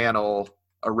Channel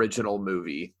original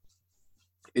movie,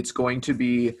 it's going to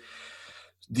be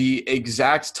the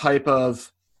exact type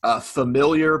of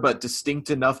familiar but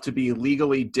distinct enough to be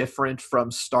legally different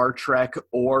from Star Trek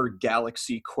or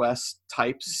Galaxy Quest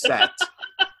type set.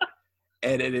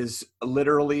 And it is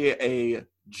literally a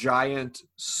giant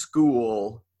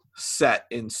school set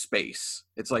in space.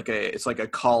 It's like a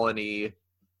colony,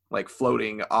 like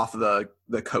floating off the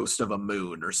coast of a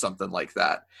moon or something like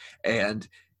that. And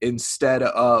instead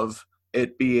of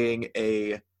it being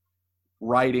a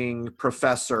writing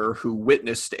professor who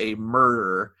witnessed a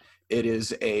murder, it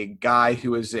is a guy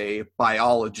who is a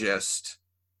biologist,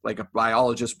 like a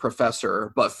biologist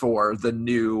professor, but for the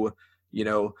new,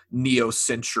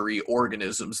 neo-century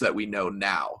organisms that we know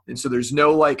now. And so there's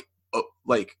no like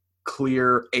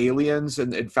clear aliens,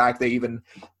 and in fact they even,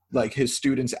 like, his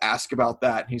students ask about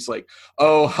that, and he's like,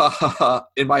 oh, ha, ha, ha.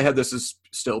 In my head this is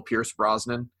still Pierce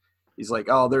Brosnan. He's like,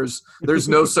 oh, there's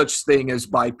no such thing as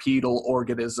bipedal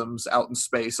organisms out in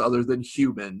space other than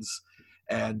humans.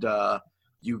 And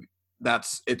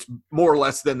it's more or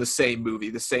less than the same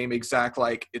movie, the same exact,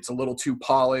 like, it's a little too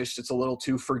polished, it's a little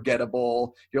too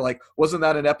forgettable. You're like, wasn't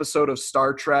that an episode of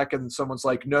Star Trek? And someone's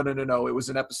like, no, it was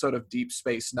an episode of Deep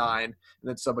Space Nine. And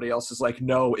then somebody else is like,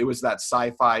 no, it was that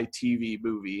sci-fi TV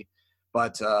movie.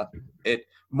 But it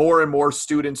more and more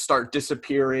students start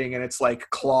disappearing, and it's like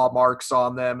claw marks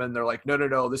on them, and they're like,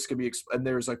 no, this could be and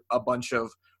there's a bunch of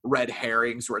red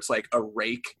herrings where it's like a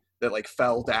rake that like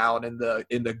fell down in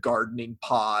the gardening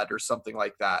pod or something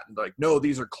like that, and they're like, no,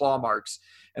 these are claw marks.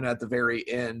 And at the very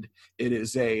end, it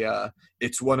is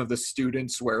it's one of the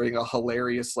students wearing a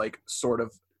hilarious, like, sort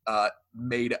of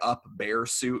made up bear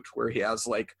suit where he has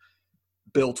like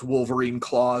built Wolverine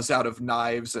claws out of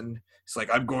knives, and it's like,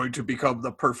 I'm going to become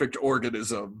the perfect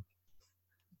organism.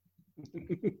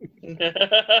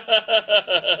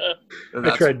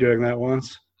 I tried doing that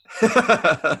once.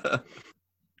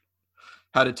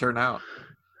 How'd it turn out?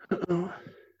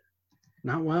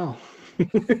 Not well.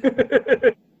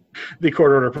 The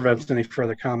court order prevents any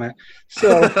further comment.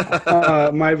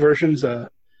 So my version's a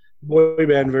boy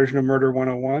band version of Murder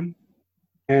 101,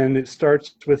 and it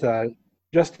starts with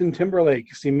Justin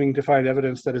Timberlake seeming to find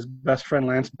evidence that his best friend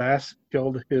Lance Bass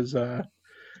killed his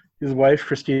wife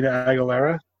Christina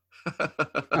Aguilera.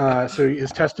 So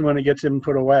his testimony gets him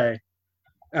put away.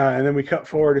 And then we cut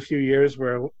forward a few years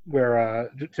where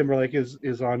Timberlake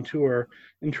is on tour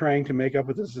and trying to make up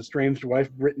with his estranged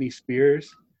wife, Britney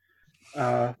Spears,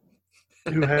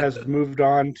 who has moved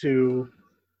on to,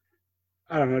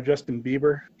 I don't know, Justin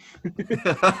Bieber,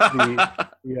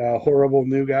 the horrible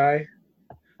new guy.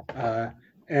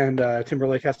 And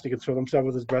Timberlake has to console himself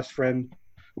with his best friend,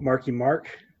 Marky Mark,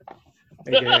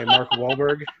 a.k.a. Mark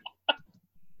Wahlberg.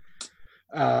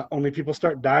 Only people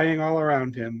start dying all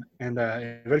around him, and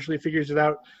eventually figures it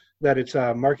out that it's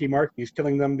Marky Mark. He's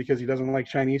killing them because he doesn't like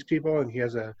Chinese people, and he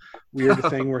has a weird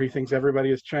thing where he thinks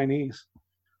everybody is Chinese.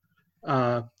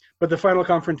 But the final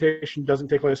confrontation doesn't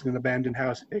take place in an abandoned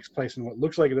house. It takes place in what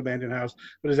looks like an abandoned house,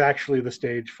 but is actually the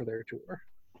stage for their tour.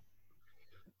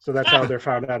 So that's how they're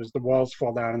found out, is the walls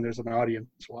fall down and there's an audience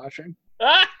watching.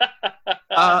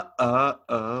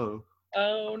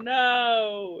 Oh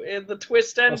no! In the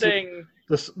twist ending.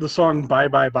 Also, the song "Bye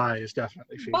Bye Bye" is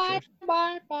definitely featured. Bye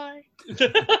bye bye.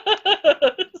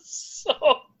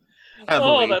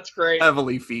 Oh, that's great.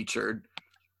 Heavily featured.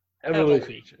 Heavily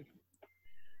featured.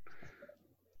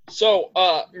 So,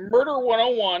 Murder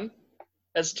 101,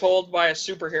 as told by a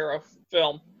superhero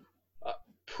film,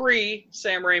 pre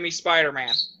Sam Raimi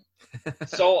Spider-Man.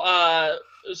 So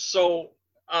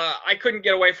I couldn't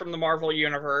get away from the Marvel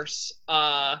universe.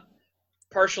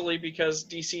 Partially because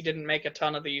DC didn't make a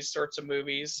ton of these sorts of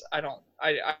movies. I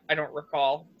don't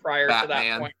recall prior to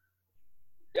that point.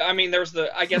 I mean,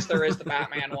 I guess there is the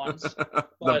Batman ones.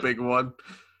 The big one.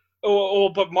 Oh,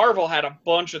 but Marvel had a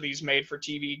bunch of these made for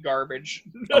TV garbage.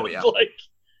 Oh yeah. Like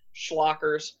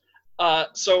schlockers.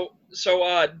 So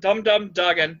Dum Dum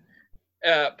Dugan,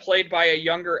 played by a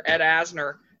younger Ed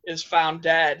Asner, is found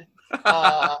dead.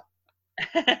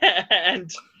 And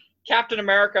Captain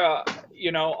America,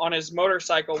 on his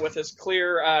motorcycle with his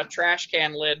clear trash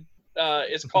can lid,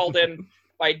 is called in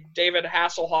by David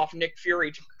Hasselhoff, Nick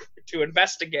Fury, to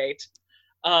investigate.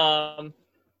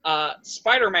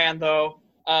 Spider-Man, though,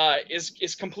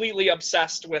 is completely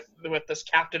obsessed with this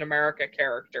Captain America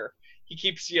character. He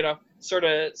keeps, sort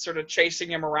of chasing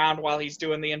him around while he's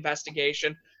doing the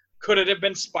investigation. Could it have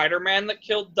been Spider-Man that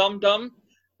killed Dum Dum?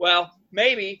 Well,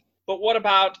 maybe. But what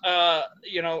about,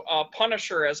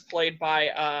 Punisher as played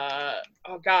by,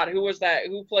 who was that?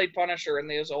 Who played Punisher in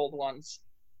those old ones?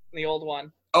 In the old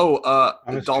one? Oh,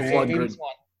 Dolph Lundgren.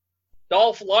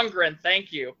 Dolph Lundgren,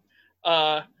 thank you.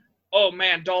 Dolph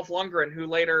Lundgren, who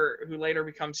later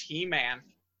becomes He-Man.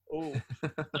 Ooh.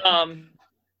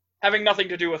 Having nothing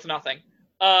to do with nothing.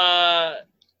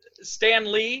 Stan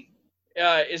Lee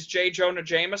is J. Jonah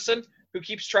Jameson, who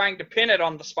keeps trying to pin it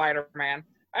on the Spider-Man.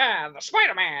 The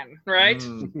Spider-Man, right?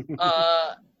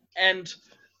 And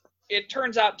it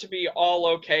turns out to be all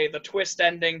okay. The twist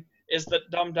ending is that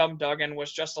Dum Dum Dugan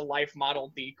was just a life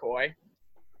model decoy.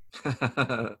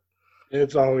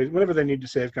 It's always, whenever they need to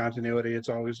save continuity, it's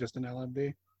always just an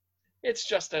LMD. It's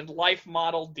just a life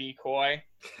model decoy.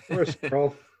 Or a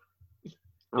scroll.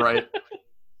 Right.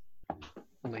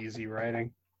 Lazy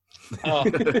writing.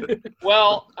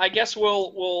 Well, I guess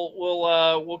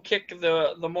we'll kick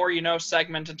the more you know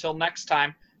segment until next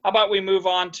time. How about we move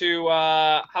on to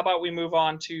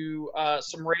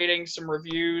some ratings, some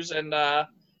reviews, and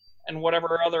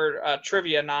whatever other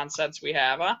trivia nonsense we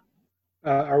have, huh?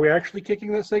 Are we actually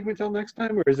kicking that segment till next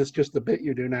time, or is this just the bit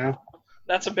you do now?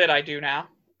 That's a bit I do now.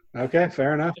 Okay,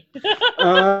 fair enough.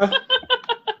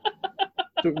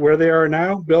 Where they are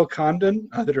now, Bill Condon,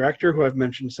 the director, who I've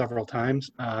mentioned several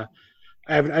times. I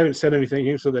haven't said anything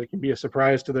here so that it can be a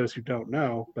surprise to those who don't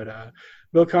know, but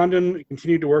Bill Condon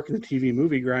continued to work in the TV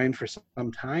movie grind for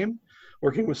some time,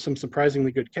 working with some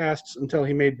surprisingly good casts until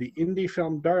he made the indie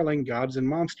film darling Gods and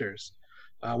Monsters,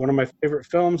 one of my favorite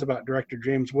films about director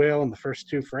James Whale and the first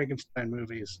two Frankenstein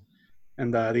movies,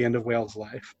 and the end of Whale's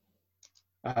life.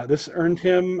 This earned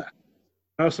him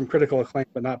some critical acclaim,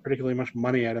 but not particularly much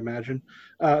money, I'd imagine.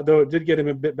 Though it did get him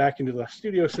a bit back into the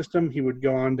studio system. He would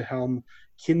go on to helm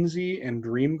Kinsey and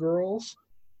Dreamgirls.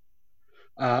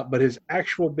 But his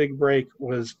actual big break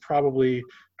was probably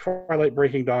Twilight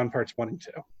Breaking Dawn Parts 1 and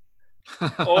 2.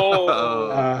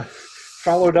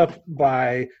 Followed up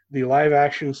by the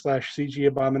live-action / CG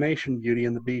abomination Beauty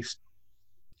and the Beast.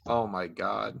 Oh my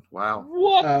God! Wow.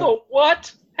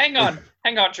 What? Hang on,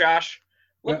 Josh.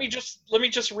 Let me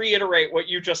just reiterate what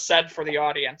you just said for the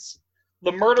audience.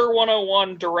 The Murder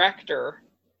 101 director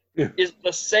is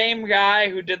the same guy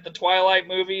who did the Twilight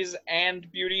movies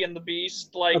and Beauty and the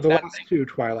Beast. Like The that last thing. 2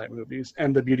 Twilight movies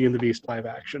and the Beauty and the Beast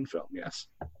live-action film, yes,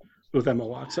 with Emma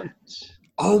Watson.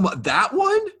 Oh, that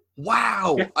one?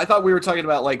 Wow. Yeah. I thought we were talking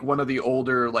about like one of the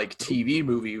older like TV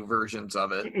movie versions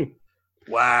of it. Mm-mm.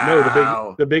 Wow.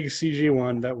 No, the big CG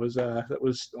one that was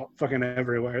fucking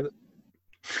everywhere.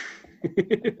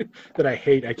 That I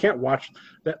hate. I can't watch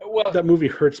that. Well, That movie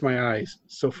hurts my eyes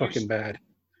so fucking bad.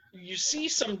 you see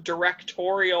some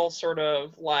directorial sort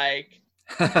of like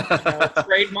the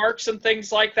trademarks and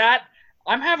things like that.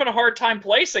 I'm having a hard time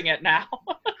placing it now.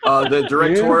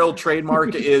 directorial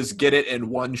trademark is get it in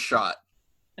one shot.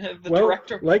 The Well,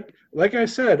 director. like I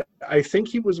said, I think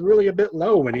he was really a bit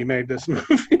low when he made this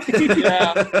movie.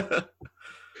 Yeah.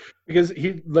 Because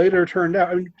he later turned out.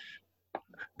 I mean,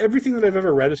 everything that I've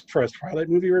ever read as far as Twilight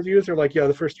movie reviews are like, yeah,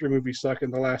 the first 3 movies suck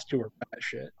and the last 2 are bad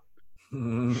shit.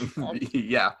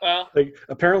 Yeah. Well, Like,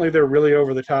 apparently they're really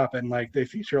over the top and like they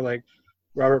feature like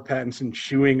Robert Pattinson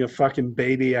chewing a fucking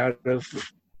baby out of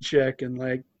chick and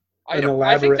like an I think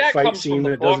elaborate that fight comes from scene the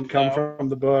that doesn't book, come though. from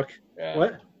the book. Yeah.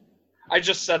 What? I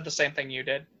just said the same thing you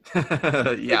did. Yeah.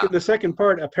 Like in the second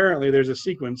part, apparently there's a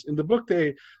sequence. In the book,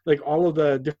 they like all of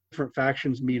the different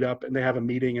factions meet up and they have a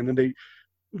meeting and then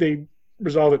they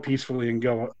resolve it peacefully and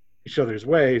go each other's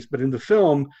ways. But in the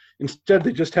film, instead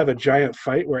they just have a giant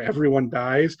fight where everyone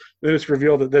dies. Then it's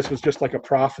revealed that this was just like a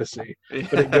prophecy.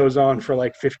 But it goes on for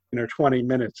like 15 or 20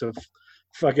 minutes of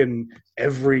fucking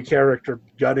every character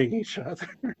gutting each other.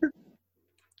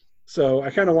 So I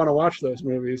kind of want to watch those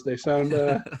movies. They sound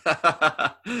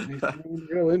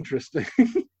real interesting.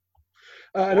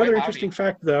 Another interesting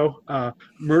fact, though,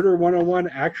 Murder 101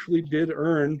 actually did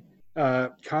earn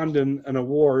Condon an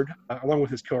award, along with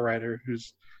his co-writer,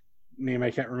 whose name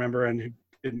I can't remember and who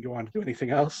didn't go on to do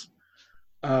anything else.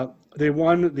 They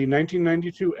won the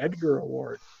 1992 Edgar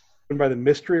Award, given by the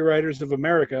Mystery Writers of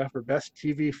America for Best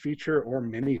TV Feature or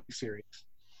Miniseries.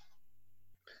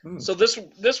 So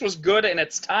this was good in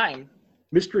its time.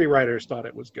 Mystery Writers thought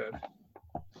it was good.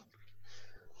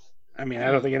 I mean,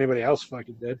 I don't think anybody else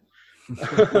fucking did.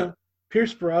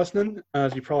 Pierce Brosnan,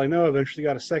 as you probably know, eventually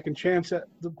got a second chance at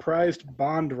the prized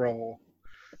Bond role.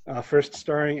 First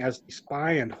starring as the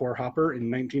spy and whorehopper in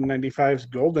 1995's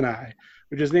GoldenEye,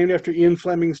 which is named after Ian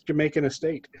Fleming's Jamaican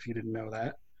estate, if you didn't know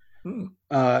that.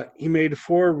 He made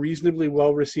 4 reasonably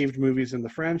well-received movies in the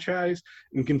franchise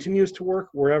and continues to work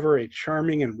wherever a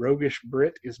charming and roguish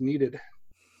Brit is needed.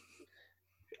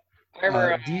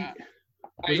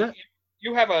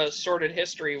 You have a sordid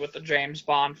history with the James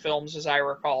Bond films, as I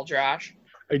recall, Josh.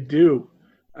 I do.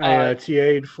 I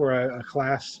TA'd for a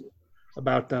class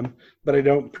about them, but I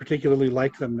don't particularly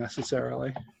like them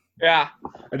necessarily. Yeah.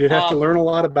 I did have to learn a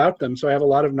lot about them, so I have a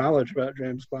lot of knowledge about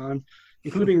James Bond,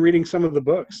 including reading some of the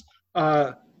books.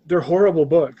 They're horrible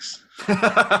books.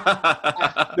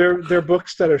 They're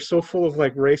books that are so full of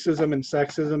like racism and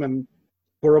sexism and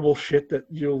horrible shit that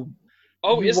you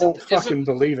won't fucking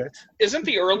believe it. Isn't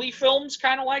the early films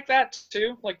kind of like that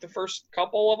too? Like the first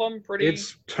couple of them, pretty.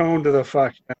 It's toned to the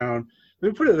fuck down.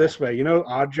 Let me put it this way: you know,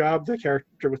 Odd Job, the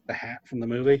character with the hat from the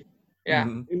movie. Yeah.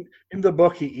 In the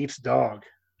book, he eats dog.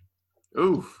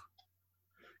 Oof.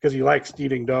 Because he likes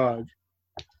eating dog.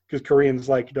 Because Koreans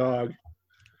like dog.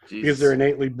 Jeez. Because they're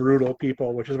innately brutal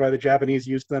people, which is why the Japanese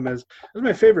used them as. That's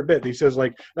my favorite bit. He says,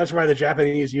 like, that's why the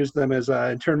Japanese used them as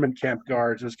internment camp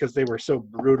guards, is because they were so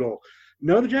brutal.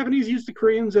 No, the Japanese used the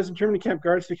Koreans as internment camp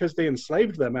guards because they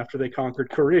enslaved them after they conquered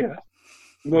Korea.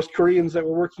 Most Koreans that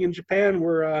were working in Japan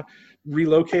were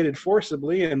relocated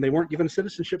forcibly, and they weren't given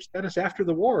citizenship status after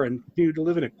the war and continued to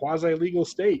live in a quasi-legal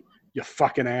state. You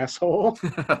fucking asshole.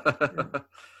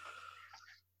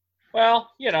 Well,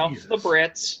 you know, Jesus. the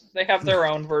Brits, they have their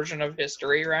own version of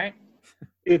history, right?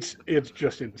 It's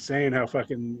just insane how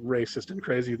fucking racist and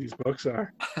crazy these books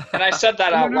are. And I said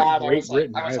that out loud. I Great was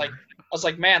Britain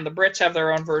like, man, the Brits have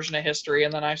their own version of history.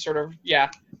 And then I sort of,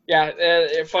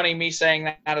 funny me saying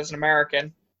that as an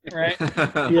American, right?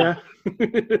 Yeah.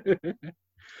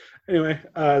 Anyway,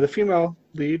 the female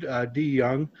lead, Dee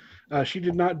Young, she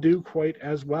did not do quite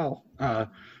as well.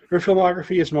 Her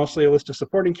filmography is mostly a list of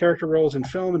supporting character roles in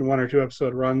film and 1 or 2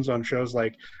 episode runs on shows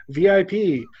like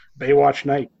VIP, Baywatch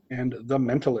Night, and The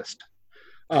Mentalist.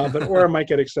 But Aura might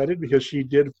get excited because she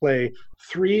did play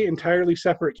 3 entirely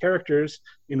separate characters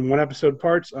in 1 episode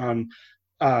parts on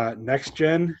Next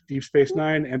Gen, Deep Space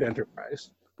Nine, and Enterprise.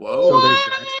 Whoa. So there's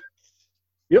that.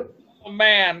 Yep. Oh,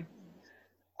 man.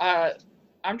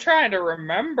 I'm trying to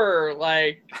remember,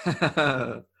 like,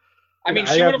 I mean,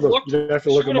 she would have looked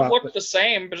the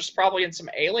same, but just probably in some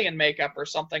alien makeup or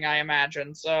something, I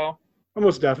imagine. So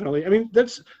Almost definitely. I mean,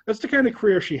 that's the kind of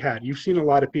career she had. You've seen a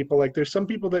lot of people, like there's some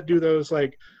people that do those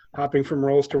like hopping from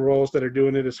roles to roles that are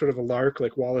doing it as sort of a lark,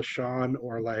 like Wallace Shawn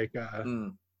or like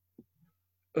Mm.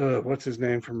 what's his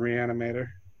name from Reanimator?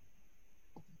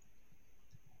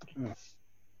 Oh,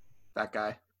 That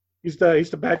guy. he's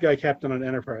the bad guy captain on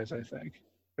Enterprise, I think,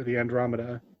 or the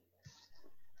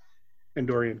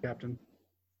Andorian captain.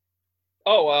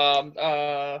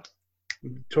 Oh,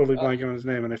 Totally blanking on his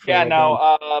name, and I feel yeah, like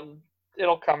no,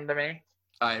 it'll come to me.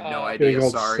 I have no getting idea.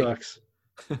 old Sorry. sucks.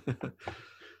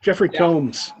 Jeffrey Yeah.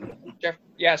 Combs.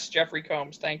 Yes, Jeffrey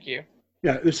Combs. Thank you.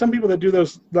 Yeah, there's some people that do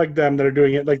those like them that are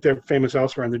doing it like they're famous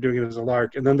elsewhere and they're doing it as a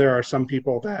lark, and then there are some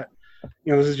people that,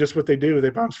 this is just what they do. They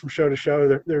bounce from show to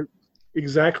show. They're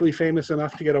exactly famous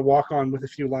enough to get a walk on with a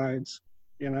few lines.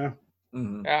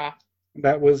 Mm-hmm. Yeah.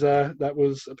 That was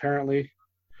apparently,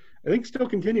 I think, still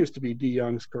continues to be Dee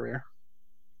Young's career.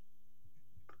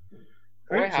 All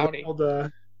Boy, right, howdy. so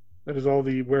that is all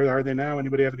the where are they now?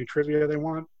 Anybody have any trivia they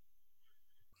want?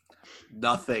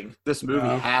 Nothing. This movie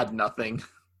No. had nothing.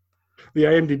 The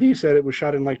IMDb said it was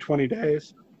shot in like 20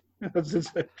 days. That's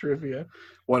its trivia.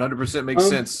 100% makes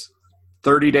sense.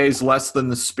 30 days less than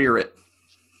The Spirit.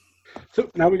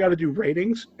 So now we got to do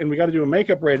ratings, and we got to do a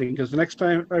makeup rating because the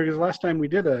last time we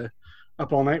did a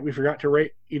Up All Night, we forgot to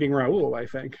rate Eating Raoul, I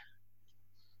think.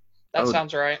 That Oh.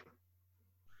 sounds right.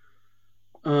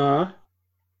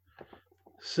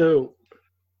 So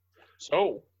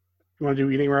So, you want to do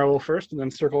Eating Raoul first and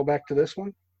then circle back to this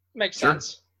one? makes Sure.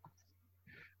 sense.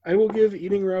 I will give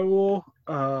Eating Raoul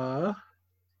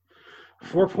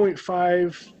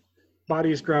 4.5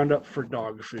 bodies ground up for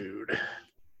dog food.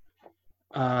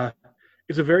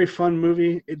 It's a very fun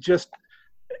movie. It just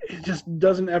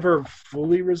doesn't ever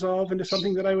fully resolve into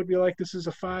something that I would be like, this is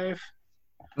a 5.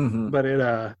 Mm-hmm. But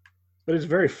it's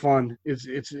very fun.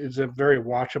 It's a very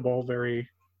watchable, very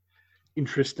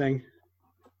interesting.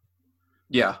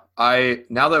 Yeah,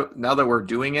 now that we're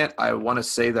doing it, I want to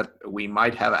say that we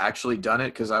might have actually done it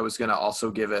because I was going to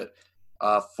also give it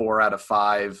 4 out of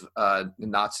 5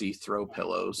 Nazi throw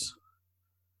pillows.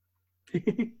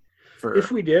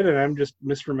 If we did, and I'm just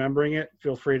misremembering it,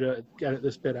 feel free to edit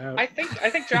this bit out. I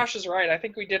think Josh is right. I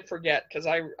think we did forget because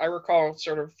I recall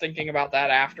sort of thinking about that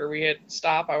after we hit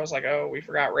stop. I was like, oh, we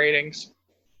forgot ratings.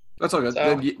 That's all good.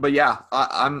 So- But yeah,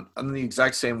 I'm the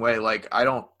exact same way. Like, I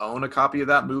don't own a copy of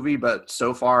that movie, but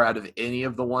so far out of any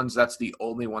of the ones, that's the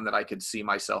only one that I could see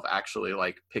myself actually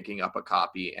like picking up a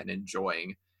copy and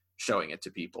enjoying showing it to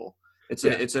people. It's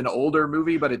an older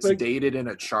movie, but it's Like- dated in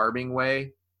a charming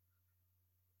way.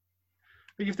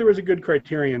 Like if there was a good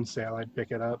Criterion sale, I'd pick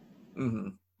it up. Mm-hmm.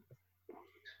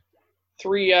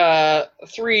 Three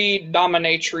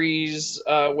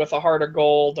dominatrix with a heart of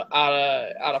gold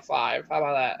out of 5. How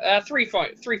about that?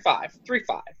 3.35.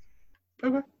 3.5.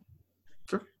 Okay.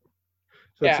 Sure.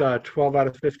 So it's 12 out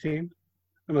of 15,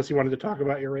 unless you wanted to talk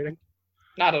about your rating.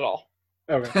 Not at all.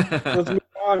 Okay. Let's move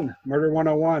on. Murder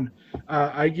 101.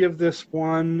 I give this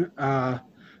one a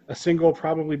single,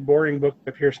 probably boring book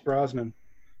by Pierce Brosnan.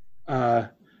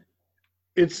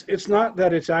 It's not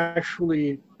that it's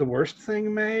actually the worst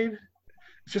thing made.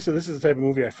 It's just that this is the type of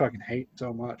movie I fucking hate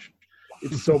so much.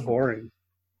 It's so boring.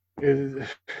 It's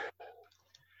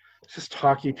just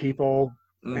talky people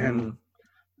and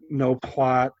no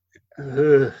plot.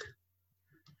 Ugh.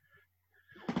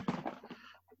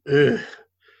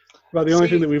 About the only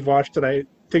thing that we've watched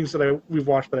we've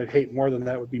watched that I'd hate more than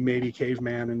that would be maybe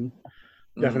Caveman and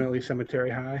definitely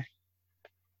Cemetery High.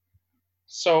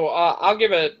 So I'll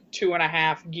give it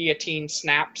 2.5 guillotine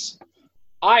snaps.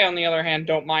 I, on the other hand,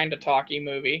 don't mind a talkie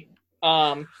movie.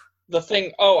 I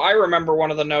remember one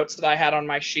of the notes that I had on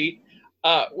my sheet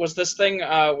was this thing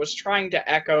was trying to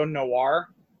echo noir,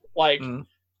 so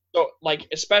like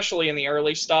especially in the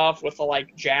early stuff with the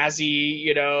like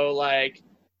jazzy, like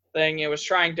thing. It was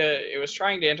trying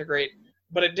to integrate,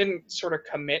 but it didn't sort of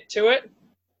commit to it,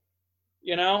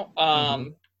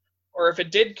 or if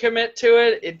it did commit to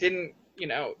it, it didn't.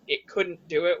 It couldn't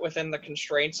do it within the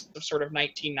constraints of sort of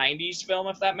 1990s film,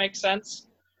 if that makes sense.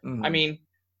 Mm-hmm. I mean,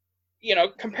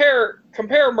 compare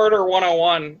Murder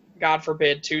 101, God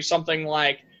forbid, to something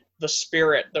like The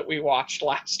Spirit that we watched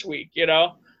last week,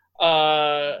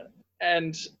 and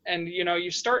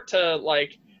you start to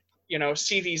like,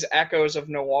 see these echoes of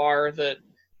noir that,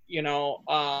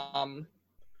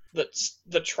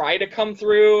 that try to come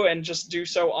through and just do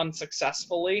so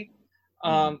unsuccessfully.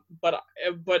 But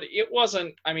it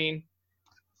wasn't. I mean,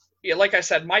 like I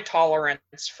said, my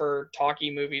tolerance for talkie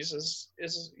movies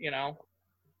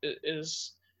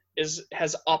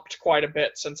has upped quite a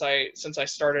bit since I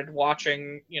started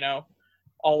watching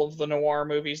all of the noir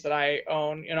movies that I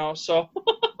own. So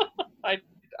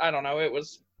I don't know. It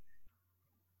was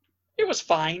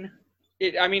fine.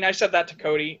 I said that to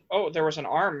Cody. Oh, there was an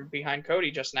arm behind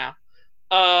Cody just now.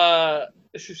 I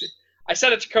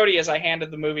said it to Cody as I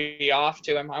handed the movie off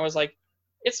to him. I was like,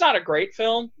 it's not a great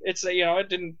film. It's it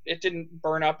didn't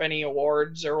burn up any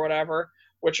awards or whatever,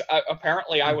 which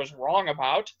apparently I was wrong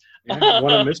about. Yeah,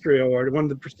 won a mystery award, won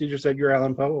the prestigious Edgar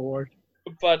Allan Poe Award.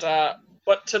 But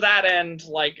to that end,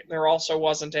 like, there also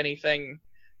wasn't anything,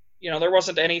 there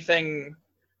wasn't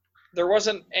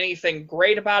anything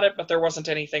great about it, but there wasn't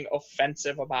anything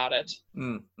offensive about it.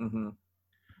 Mm-hmm.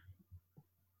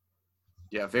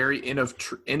 Yeah, very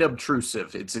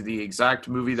inobtrusive. It's the exact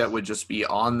movie that would just be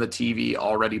on the TV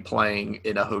already playing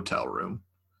in a hotel room.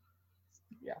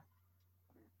 Yeah.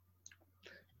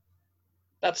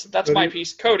 That's my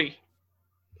piece. Cody.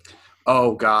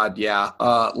 Oh God, yeah.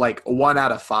 Like 1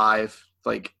 out of 5.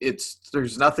 Like,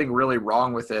 there's nothing really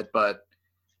wrong with it, but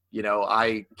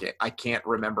I can't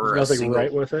remember There's nothing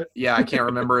right with it. Yeah, I can't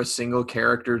remember a single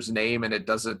character's name, and that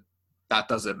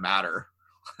doesn't matter.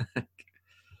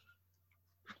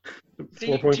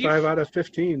 4.5 out of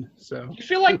 15. So you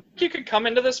feel like you could come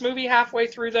into this movie halfway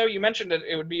through, though? You mentioned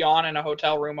it would be on in a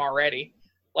hotel room already.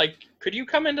 Like, could you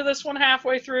come into this one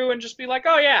halfway through and just be like,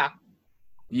 oh yeah?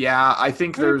 Yeah, I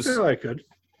think there's. I feel I could.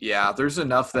 Yeah, there's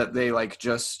enough that they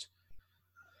just.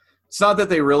 It's not that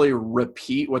they really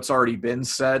repeat what's already been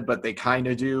said, but they kind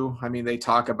of do. I mean, they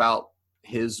talk about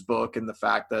his book and the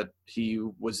fact that he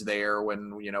was there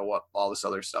when what all this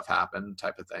other stuff happened,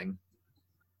 type of thing.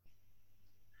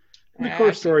 The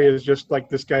core story is just like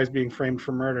this guy's being framed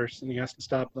for murders and he has to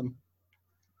stop them.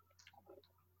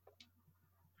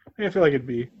 I feel like it'd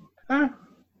be. So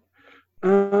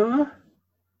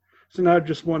now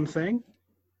just one thing,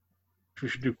 which we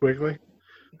should do quickly.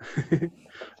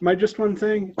 My just one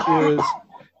thing is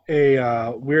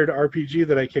a weird RPG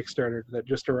that I kickstarted that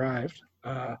just arrived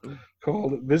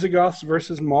called Visigoths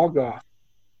versus Molgoth.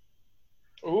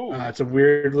 Ooh. It's a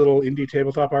weird little indie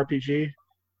tabletop RPG.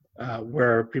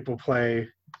 Where people play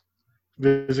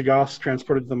Visigoths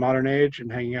transported to the modern age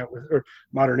and hanging out with, or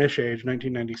modern-ish age,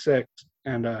 1996,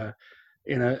 and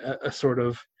in a sort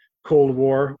of Cold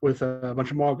War with a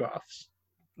bunch of Molgoths.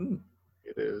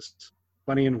 It is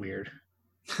funny and weird.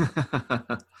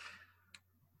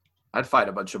 I'd fight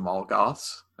a bunch of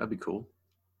Molgoths. That'd be cool.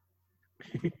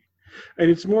 And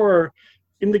it's more,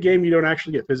 in the game, you don't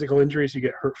actually get physical injuries, you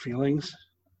get hurt feelings.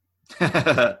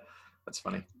 That's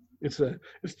funny. It's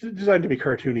designed to be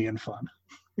cartoony and fun.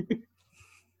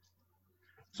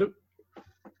 So,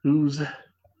 who's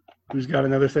got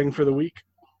another thing for the week?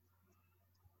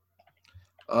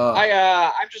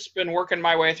 I've just been working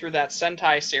my way through that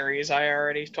Sentai series I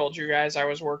already told you guys I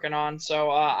was working on, so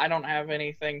I don't have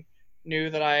anything new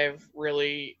that I've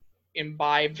really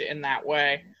imbibed in that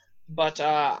way. But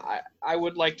I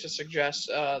would like to suggest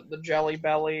the Jelly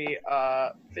Belly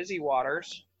Fizzy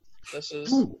Waters. This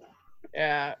is. Ooh.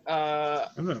 Yeah,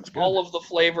 all of the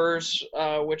flavors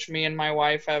which me and my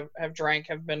wife have drank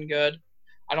have been good.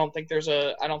 I don't think there's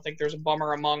a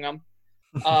bummer among them.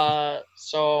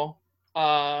 So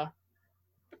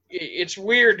it's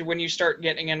weird when you start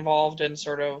getting involved in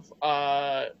sort of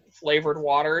flavored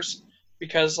waters,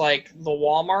 because like the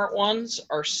Walmart ones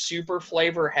are super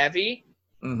flavor heavy,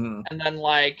 and then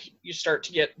like you start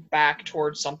to get back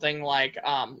towards something like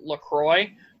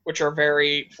LaCroix, which are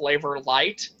very flavor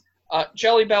light.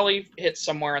 Jelly Belly hits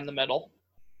somewhere in the middle.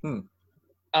 The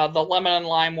lemon and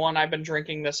lime one I've been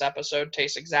drinking this episode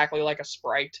tastes exactly like a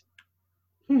Sprite.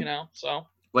 So.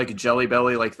 Like a Jelly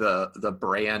Belly, like the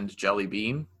brand Jelly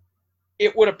Bean?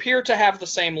 It would appear to have the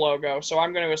same logo, so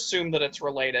I'm going to assume that it's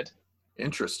related.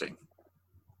 Interesting.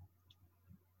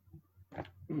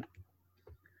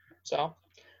 So.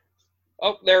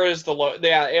 Oh, there is the logo.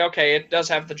 Yeah, okay, it does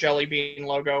have the Jelly Bean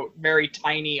logo very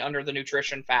tiny under the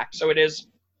nutrition fact, so it is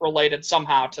related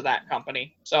somehow to that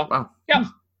company. So, wow. Yeah.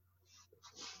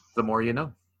 The more you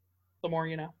know. The more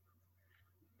you know.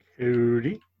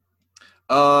 Cody?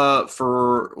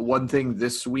 For one thing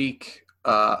this week,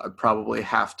 I'd probably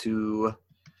have to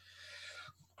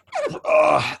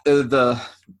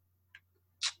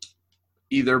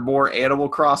either more Animal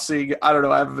Crossing. I don't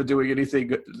know. I haven't been doing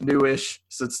anything newish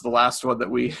since the last one that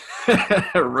we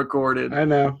recorded. I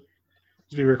know.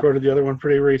 We recorded the other one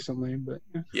pretty recently, but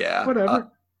yeah, whatever.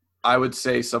 I would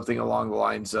say something along the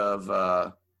lines of,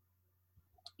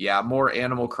 more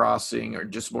Animal Crossing or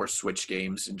just more Switch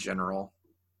games in general.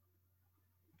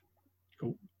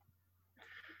 Cool.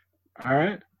 All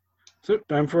right. So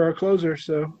time for our closer.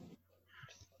 So.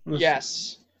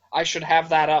 Yes. I should have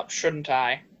that up, shouldn't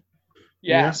I?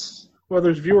 Yes. Yeah. Well,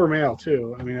 there's viewer mail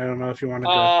too. I mean, I don't know if you wanted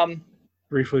to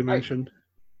briefly mention.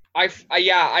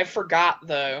 I forgot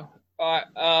though.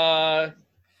 So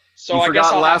You I guess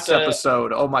forgot I'll last have to.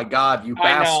 episode. Oh my god, you I know.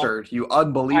 bastard. You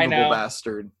unbelievable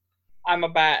bastard. I'm a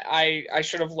bat. I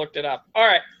should have looked it up. All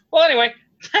right. Well, anyway,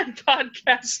 That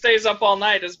Podcast Stays Up All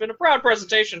Night has been a proud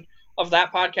presentation of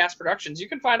That Podcast Productions. You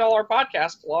can find all our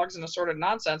podcast blogs and assorted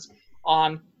nonsense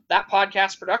on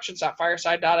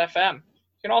thatpodcastproductions.fireside.fm. You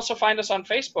can also find us on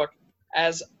Facebook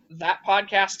as That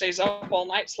Podcast Stays Up All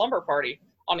Night Slumber Party,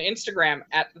 on Instagram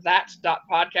at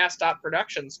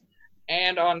that.podcast.productions,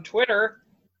 and on Twitter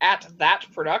at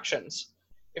thatproductions.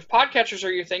 If podcatchers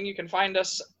are your thing, you can find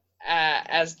us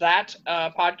as That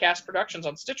Podcast Productions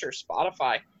on Stitcher,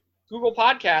 Spotify, Google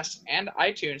Podcasts, and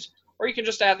iTunes, or you can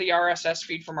just add the RSS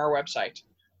feed from our website.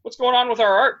 What's going on with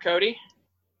our art, Cody?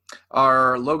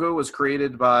 Our logo was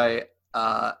created by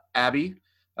Abby.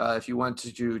 If you want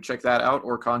to check that out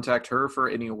or contact her for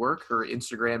any work, her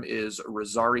Instagram is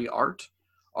Rosari Art,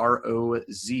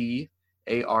 ROZARIART,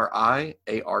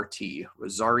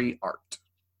 Rosari Art.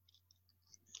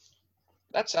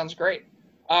 That sounds great.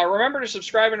 Remember to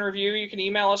subscribe and review. You can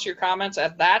email us your comments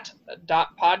at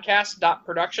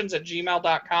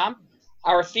that.podcast.productions@gmail.com.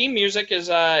 Our theme music is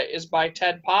by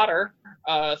Ted Potter,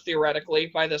 theoretically,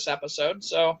 by this episode.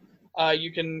 So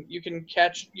you can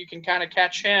kind of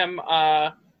catch him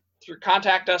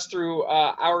contact us through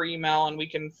our email, and we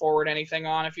can forward anything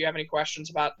on if you have any questions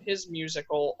about his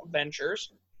musical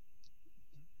ventures.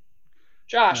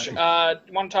 Josh, you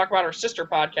want to talk about our sister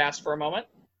podcast for a moment?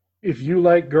 If you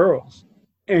like girls,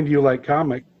 and you like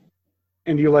comic,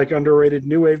 and you like underrated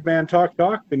new wave band Talk,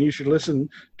 then you should listen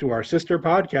to our sister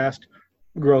podcast,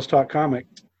 Girls Talk Comic.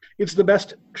 It's the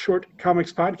best short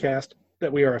comics podcast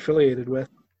that we are affiliated with.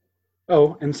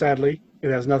 Oh, and sadly,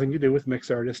 it has nothing to do with Mix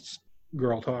Artists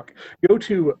Girl Talk. Go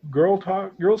to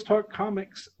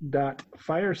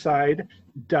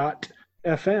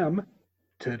girlstalkcomics.fireside.fm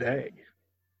today.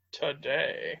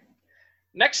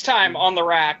 Next time on the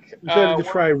rack, decided to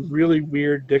try really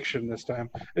weird diction this time.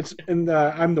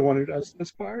 I'm the one who does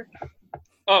this part.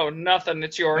 Oh, nothing.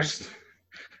 It's yours.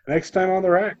 Next time on the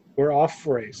rack, we're off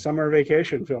for a summer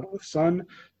vacation film with sun,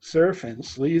 surf, and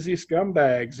sleazy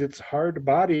scumbags. It's Hard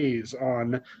Bodies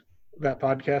on That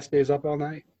Podcast Stays Up All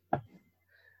Night.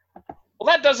 Well,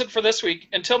 that does it for this week.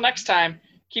 Until next time,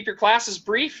 keep your classes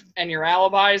brief and your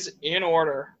alibis in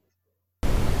order.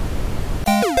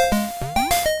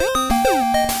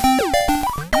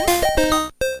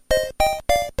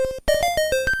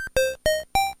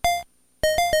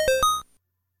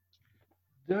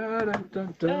 Da, da, da,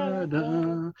 da,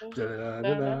 da, da,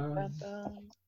 da, da.